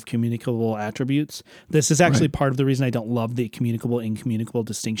category of communicable attributes. This is actually part of the reason I don't love the communicable incommunicable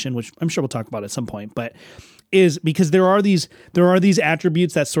distinction, which I'm sure we'll talk about at some point, but is because there are these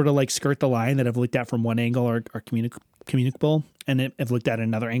attributes that sort of like skirt the line that I've looked at from one angle are communicable, and if looked at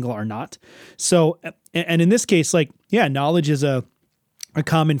another angle are not. So, and in this case, like, knowledge is a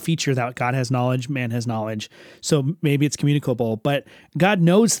common feature that God has knowledge, man has knowledge. So maybe it's communicable, but God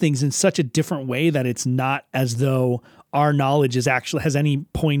knows things in such a different way that it's not as though our knowledge has any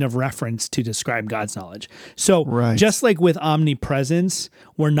point of reference to describe God's knowledge. So just like with omnipresence,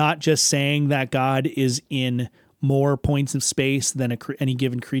 we're not just saying that God is in more points of space than any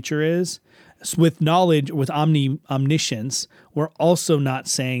given creature is. With knowledge, with omniscience, we're also not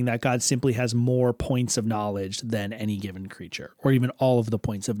saying that God simply has more points of knowledge than any given creature, or even all of the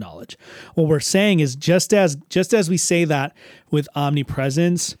points of knowledge. What we're saying is just as we say that with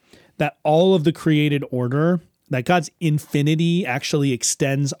omnipresence, that all of the created order, that God's infinity actually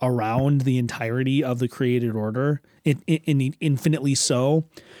extends around the entirety of the created order, infinitely so.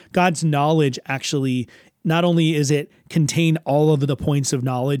 God's knowledge actually not only is it contain all of the points of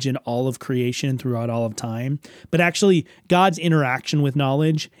knowledge in all of creation throughout all of time, but actually God's interaction with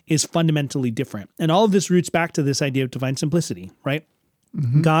knowledge is fundamentally different. And all of this roots back to this idea of divine simplicity, right?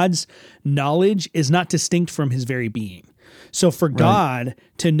 God's knowledge is not distinct from his very being. So for God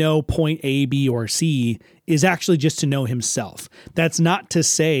to know point A, B, or C is actually just to know himself. That's not to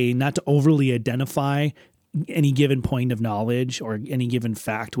say, not to overly identify any given point of knowledge or any given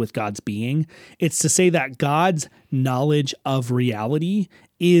fact with God's being. It's to say that God's knowledge of reality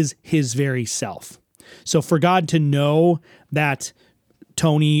is his very self. So for God to know that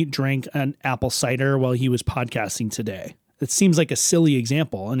Tony drank an apple cider while he was podcasting today, it seems like a silly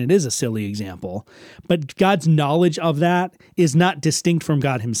example, and it is a silly example, but God's knowledge of that is not distinct from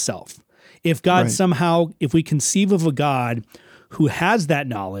God himself. If God somehow, if we conceive of a God who has that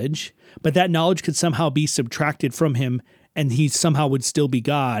knowledge, but that knowledge could somehow be subtracted from him and he somehow would still be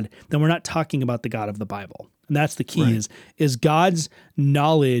God, then we're not talking about the God of the Bible. And that's the key is God's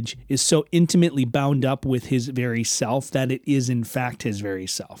knowledge is so intimately bound up with his very self that it is in fact his very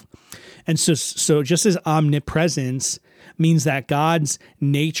self. And so just as omnipresence means that God's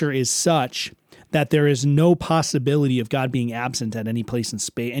nature is such that there is no possibility of God being absent at any place in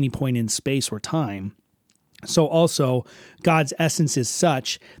space, any point in space or time, so also God's essence is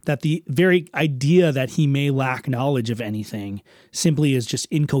such that the very idea that he may lack knowledge of anything simply is just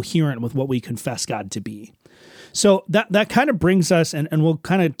incoherent with what we confess God to be. So that kind of brings us, and we'll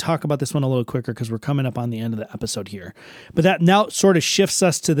kind of talk about this one a little quicker because we're coming up on the end of the episode here. But that now sort of shifts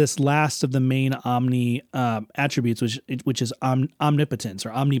us to this last of the main omni attributes, which is omnipotence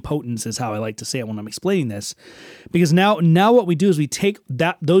or omnipotence is how I like to say it when I'm explaining this. Because now what we do is we take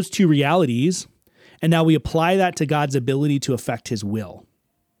those two realities, and now we apply that to God's ability to affect his will,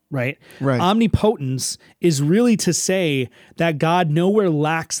 right? Omnipotence is really to say that God nowhere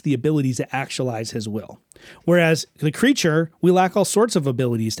lacks the ability to actualize his will. Whereas the creature, we lack all sorts of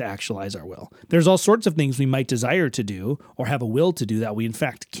abilities to actualize our will. There's all sorts of things we might desire to do or have a will to do that we in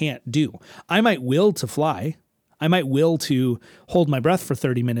fact can't do. I might will to fly. I might will to hold my breath for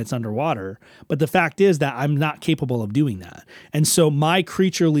 30 minutes underwater, but the fact is that I'm not capable of doing that. And so my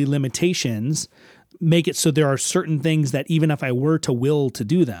creaturely limitations make it so there are certain things that even if I were to will to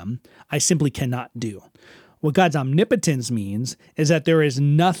do them, I simply cannot do. What God's omnipotence means is that there is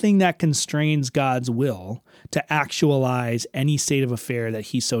nothing that constrains God's will to actualize any state of affair that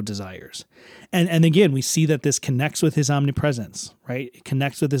he so desires. And again, we see that this connects with his omnipresence, right? It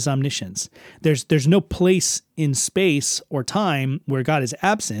connects with his omniscience. There's no place in space or time where God is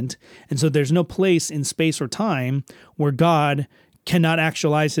absent, and so there's no place in space or time where God cannot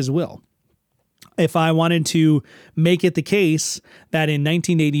actualize his will. If I wanted to make it the case that in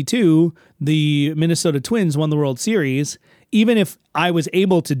 1982, the Minnesota Twins won the World Series, even if I was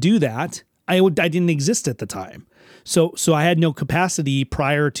able to do that, I didn't exist at the time. So I had no capacity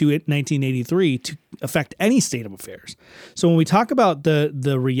prior to it, 1983, to affect any state of affairs. So when we talk about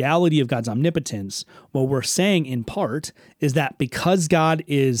the reality of God's omnipotence, what we're saying in part is that because God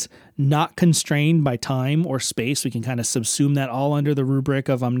is not constrained by time or space, we can kind of subsume that all under the rubric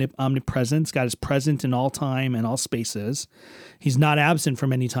of omnipresence. God is present in all time and all spaces. He's not absent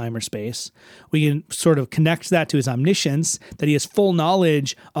from any time or space. We can sort of connect that to his omniscience, that he has full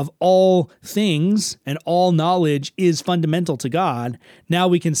knowledge of all things, and all knowledge is fundamental to God. Now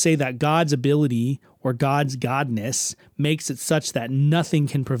we can say that God's ability or God's godness makes it such that nothing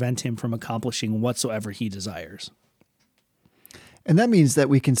can prevent him from accomplishing whatsoever he desires. And that means that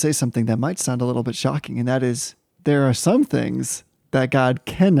we can say something that might sound a little bit shocking, and that is there are some things that God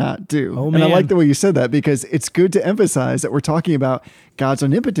cannot do. Oh, and I like the way you said that, because it's good to emphasize that we're talking about God's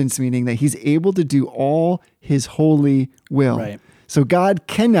omnipotence, meaning that he's able to do all his holy will. Right. So God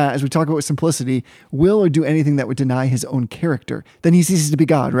cannot, as we talk about simplicity, will or do anything that would deny his own character. Then he ceases to be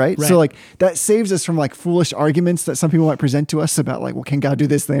God, right? So like that saves us from like foolish arguments that some people might present to us about like, well, can God do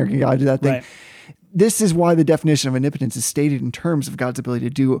this thing or can God do that thing? Right. This is why the definition of omnipotence is stated in terms of God's ability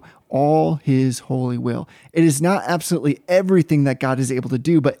to do all his holy will. It is not absolutely everything that God is able to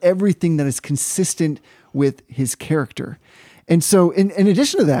do, but everything that is consistent with his character. And so in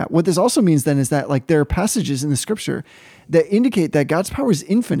addition to that, what this also means then is that like there are passages in the scripture that indicate that God's power is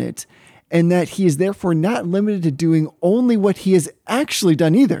infinite and that he is therefore not limited to doing only what he has actually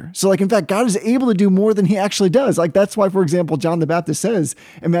done either. So like, in fact, God is able to do more than he actually does. Like that's why, for example, John the Baptist says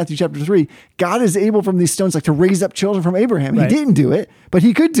in Matthew chapter 3, God is able from these stones like to raise up children from Abraham. Right. He didn't do it, but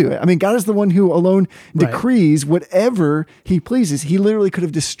he could do it. I mean, God is the one who alone decrees whatever he pleases. He literally could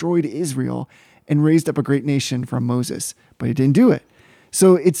have destroyed Israel and raised up a great nation from Moses, but he didn't do it.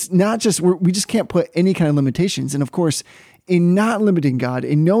 So it's not just, we just can't put any kind of limitations. And of course, in not limiting God,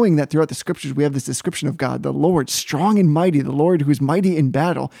 in knowing that throughout the scriptures we have this description of God, the Lord strong and mighty, the Lord who's mighty in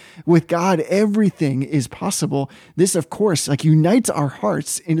battle. With God, everything is possible. This, of course, like unites our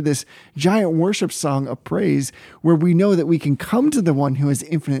hearts into this giant worship song of praise where we know that we can come to the one who has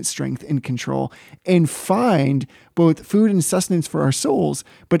infinite strength and control and find both food and sustenance for our souls,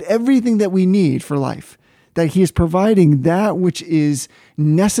 but everything that we need for life. That he is providing that which is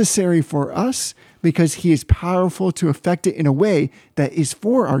necessary for us because he is powerful to affect it in a way that is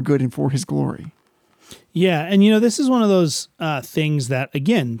for our good and for his glory. Yeah. And, this is one of those things that,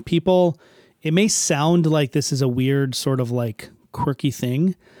 again, people, it may sound like this is a weird sort of like quirky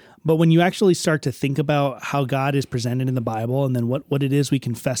thing, but when you actually start to think about how God is presented in the Bible and then what it is we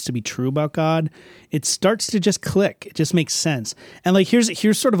confess to be true about God, it starts to just click. It just makes sense. And like,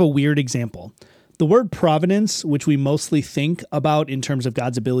 here's sort of a weird example. The word providence, which we mostly think about in terms of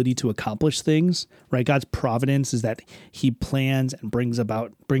God's ability to accomplish things, right? God's providence is that he plans and brings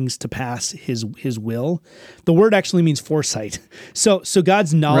to pass his will. The word actually means foresight. So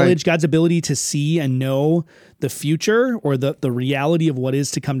God's knowledge, right. God's ability to see and know the future or the reality of what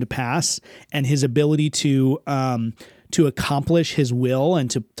is to come to pass, and his ability to accomplish his will and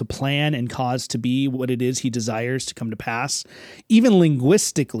to plan and cause to be what it is he desires to come to pass. Even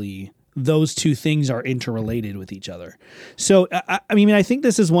linguistically, those two things are interrelated with each other. So, I think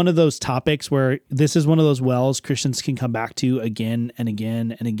this is one of those topics where this is one of those wells Christians can come back to again and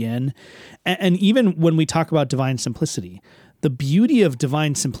again and again. And even when we talk about divine simplicity, the beauty of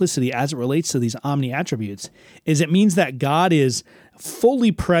divine simplicity as it relates to these omni attributes is it means that God is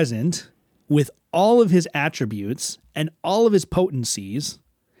fully present with all of his attributes and all of his potencies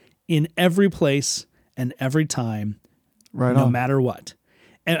in every place and every time, no matter what.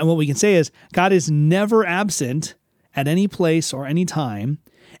 And what we can say is God is never absent at any place or any time.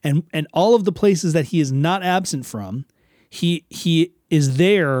 And all of the places that he is not absent from, he is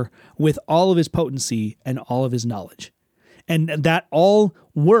there with all of his potency and all of his knowledge. And that all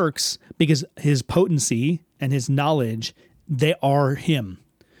works because his potency and his knowledge, they are him.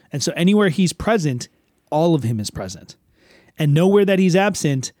 And so anywhere he's present, all of him is present. And nowhere that he's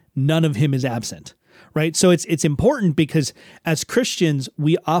absent, none of him is absent. Right. So it's important because as Christians,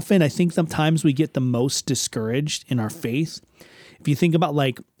 we often, I think sometimes we get the most discouraged in our faith. If you think about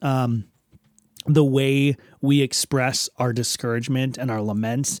like the way we express our discouragement and our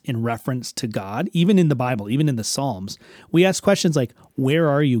laments in reference to God, even in the Bible, even in the Psalms, we ask questions like, where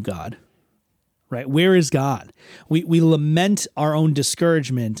are you, God? Right? Where is God? We lament our own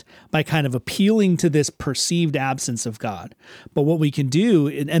discouragement by kind of appealing to this perceived absence of God. But what we can do,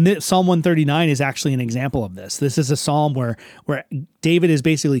 and Psalm 139 is actually an example of this. This is a psalm where David is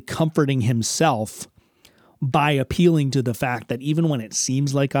basically comforting himself by appealing to the fact that even when it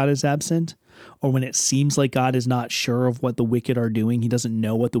seems like God is absent, or when it seems like God is not sure of what the wicked are doing, he doesn't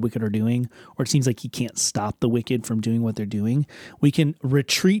know what the wicked are doing, or it seems like he can't stop the wicked from doing what they're doing, we can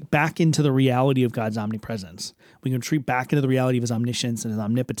retreat back into the reality of God's omnipresence. We can retreat back into the reality of his omniscience and his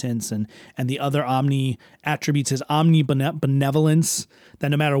omnipotence and the other omni attributes, his omnibenevolence, that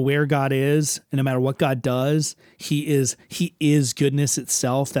no matter where God is and no matter what God does, he is goodness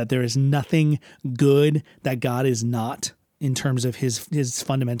itself, that there is nothing good that God is not in terms of his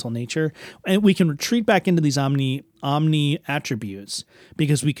fundamental nature. And we can retreat back into these omni attributes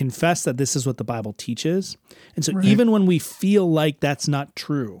because we confess that this is what the Bible teaches. And so even when we feel like that's not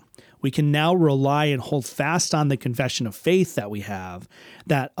true, we can now rely and hold fast on the confession of faith that we have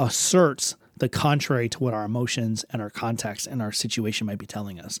that asserts the contrary to what our emotions and our context and our situation might be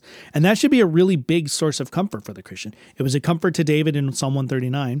telling us. And that should be a really big source of comfort for the Christian. It was a comfort to David in Psalm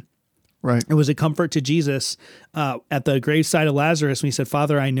 139. Right. It was a comfort to Jesus at the graveside of Lazarus when he said,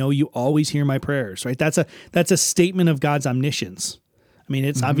 Father, I know you always hear my prayers, right? That's a statement of God's omniscience. I mean,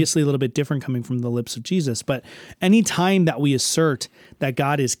 it's obviously a little bit different coming from the lips of Jesus, but any time that we assert that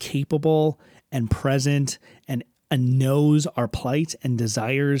God is capable and present and knows our plight and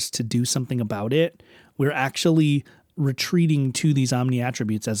desires to do something about it, we're actually retreating to these omni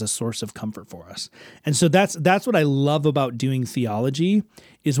attributes as a source of comfort for us. And so that's what I love about doing theology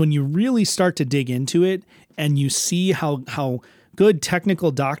is when you really start to dig into it and you see how good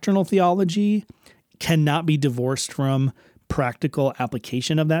technical doctrinal theology cannot be divorced from practical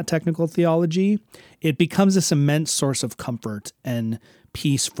application of that technical theology. It becomes this immense source of comfort and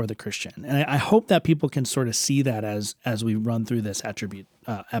peace for the Christian. And I hope that people can sort of see that as we run through this attribute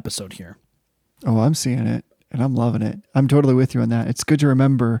episode here. Oh, I'm seeing it. And I'm loving it. I'm totally with you on that. It's good to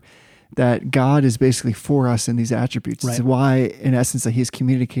remember that God is basically for us in these attributes. Right. It's why, in essence, that he has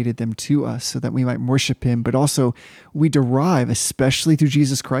communicated them to us so that we might worship him. But also we derive, especially through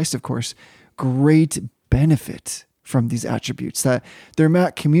Jesus Christ, of course, great benefit from these attributes, that they're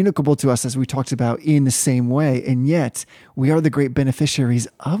not communicable to us, as we talked about, in the same way. And yet we are the great beneficiaries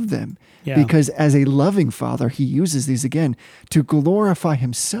of them. Yeah. Because as a loving father, he uses these again to glorify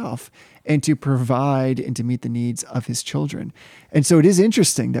himself and to provide and to meet the needs of his children. And so it is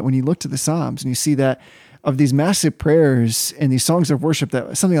interesting that when you look to the Psalms and you see that of these massive prayers and these songs of worship,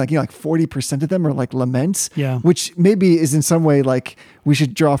 that something like, like 40% of them are like laments, which maybe is in some way like we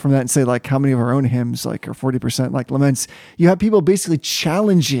should draw from that and say like how many of our own hymns like are 40% like laments. You have people basically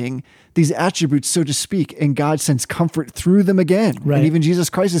challenging these attributes, so to speak, and God sends comfort through them again. Right. And even Jesus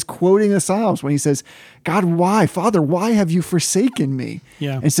Christ is quoting the Psalms when he says, God, why? Father, why have you forsaken me?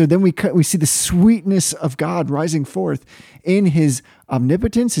 Yeah. And so then we see the sweetness of God rising forth in his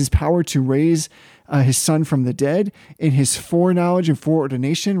omnipotence, his power to raise his son from the dead, in his foreknowledge and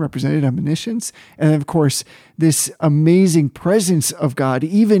foreordination, represented omniscience, and of course, this amazing presence of God,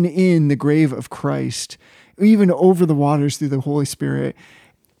 even in the grave of Christ, even over the waters through the Holy Spirit.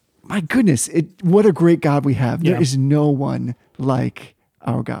 My goodness, what a great God we have. There is no one like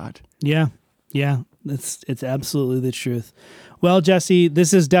our God. Yeah. It's absolutely the truth. Well, Jesse,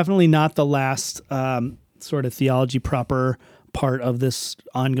 this is definitely not the last sort of theology proper part of this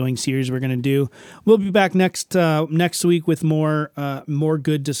ongoing series we're going to do. We'll be back next week with more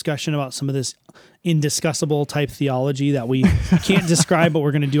good discussion about some of this indiscussable type theology that we can't describe, but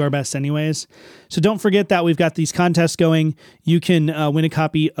we're going to do our best anyways. So don't forget that we've got these contests going. You can win a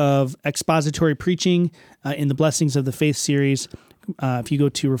copy of Expository Preaching in the Blessings of the Faith series. If you go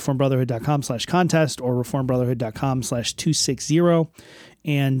to reformedbrotherhood.com/contest or reformedbrotherhood.com/260,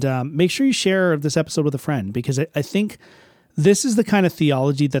 and make sure you share this episode with a friend, because I think this is the kind of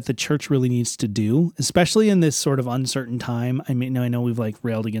theology that the church really needs to do, especially in this sort of uncertain time. I mean, I know we've like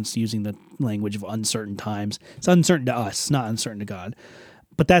railed against using the language of uncertain times. It's uncertain to us, not uncertain to God.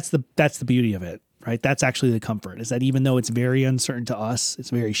 But that's the beauty of it, right? That's actually the comfort, is that even though it's very uncertain to us, it's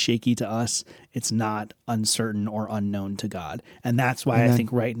very shaky to us, it's not uncertain or unknown to God. And that's why I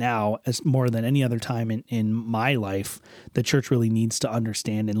think right now, as more than any other time in my life, the church really needs to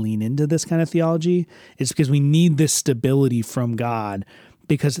understand and lean into this kind of theology. It's because we need this stability from God,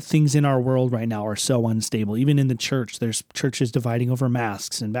 because things in our world right now are so unstable. Even in the church, there's churches dividing over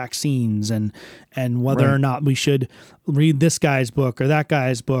masks and vaccines and whether or not we should read this guy's book or that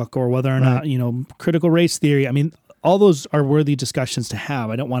guy's book, or whether or not, critical race theory. I mean, all those are worthy discussions to have.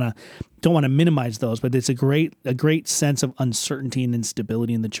 I don't want to minimize those, but it's a great sense of uncertainty and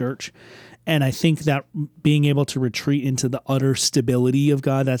instability in the church. And I think that being able to retreat into the utter stability of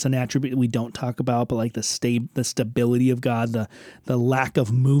God, that's an attribute we don't talk about, but like the stability of God, the lack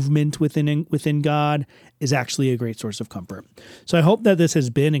of movement within God, is actually a great source of comfort. So I hope that this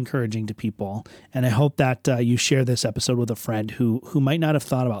has been encouraging to people, and I hope that you share this episode with a friend who might not have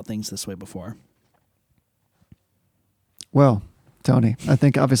thought about things this way before. Well, Tony, I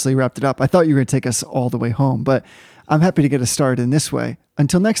think obviously wrapped it up. I thought you were going to take us all the way home, but I'm happy to get us started in this way.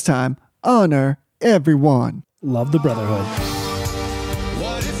 Until next time, honor everyone. Love the brotherhood.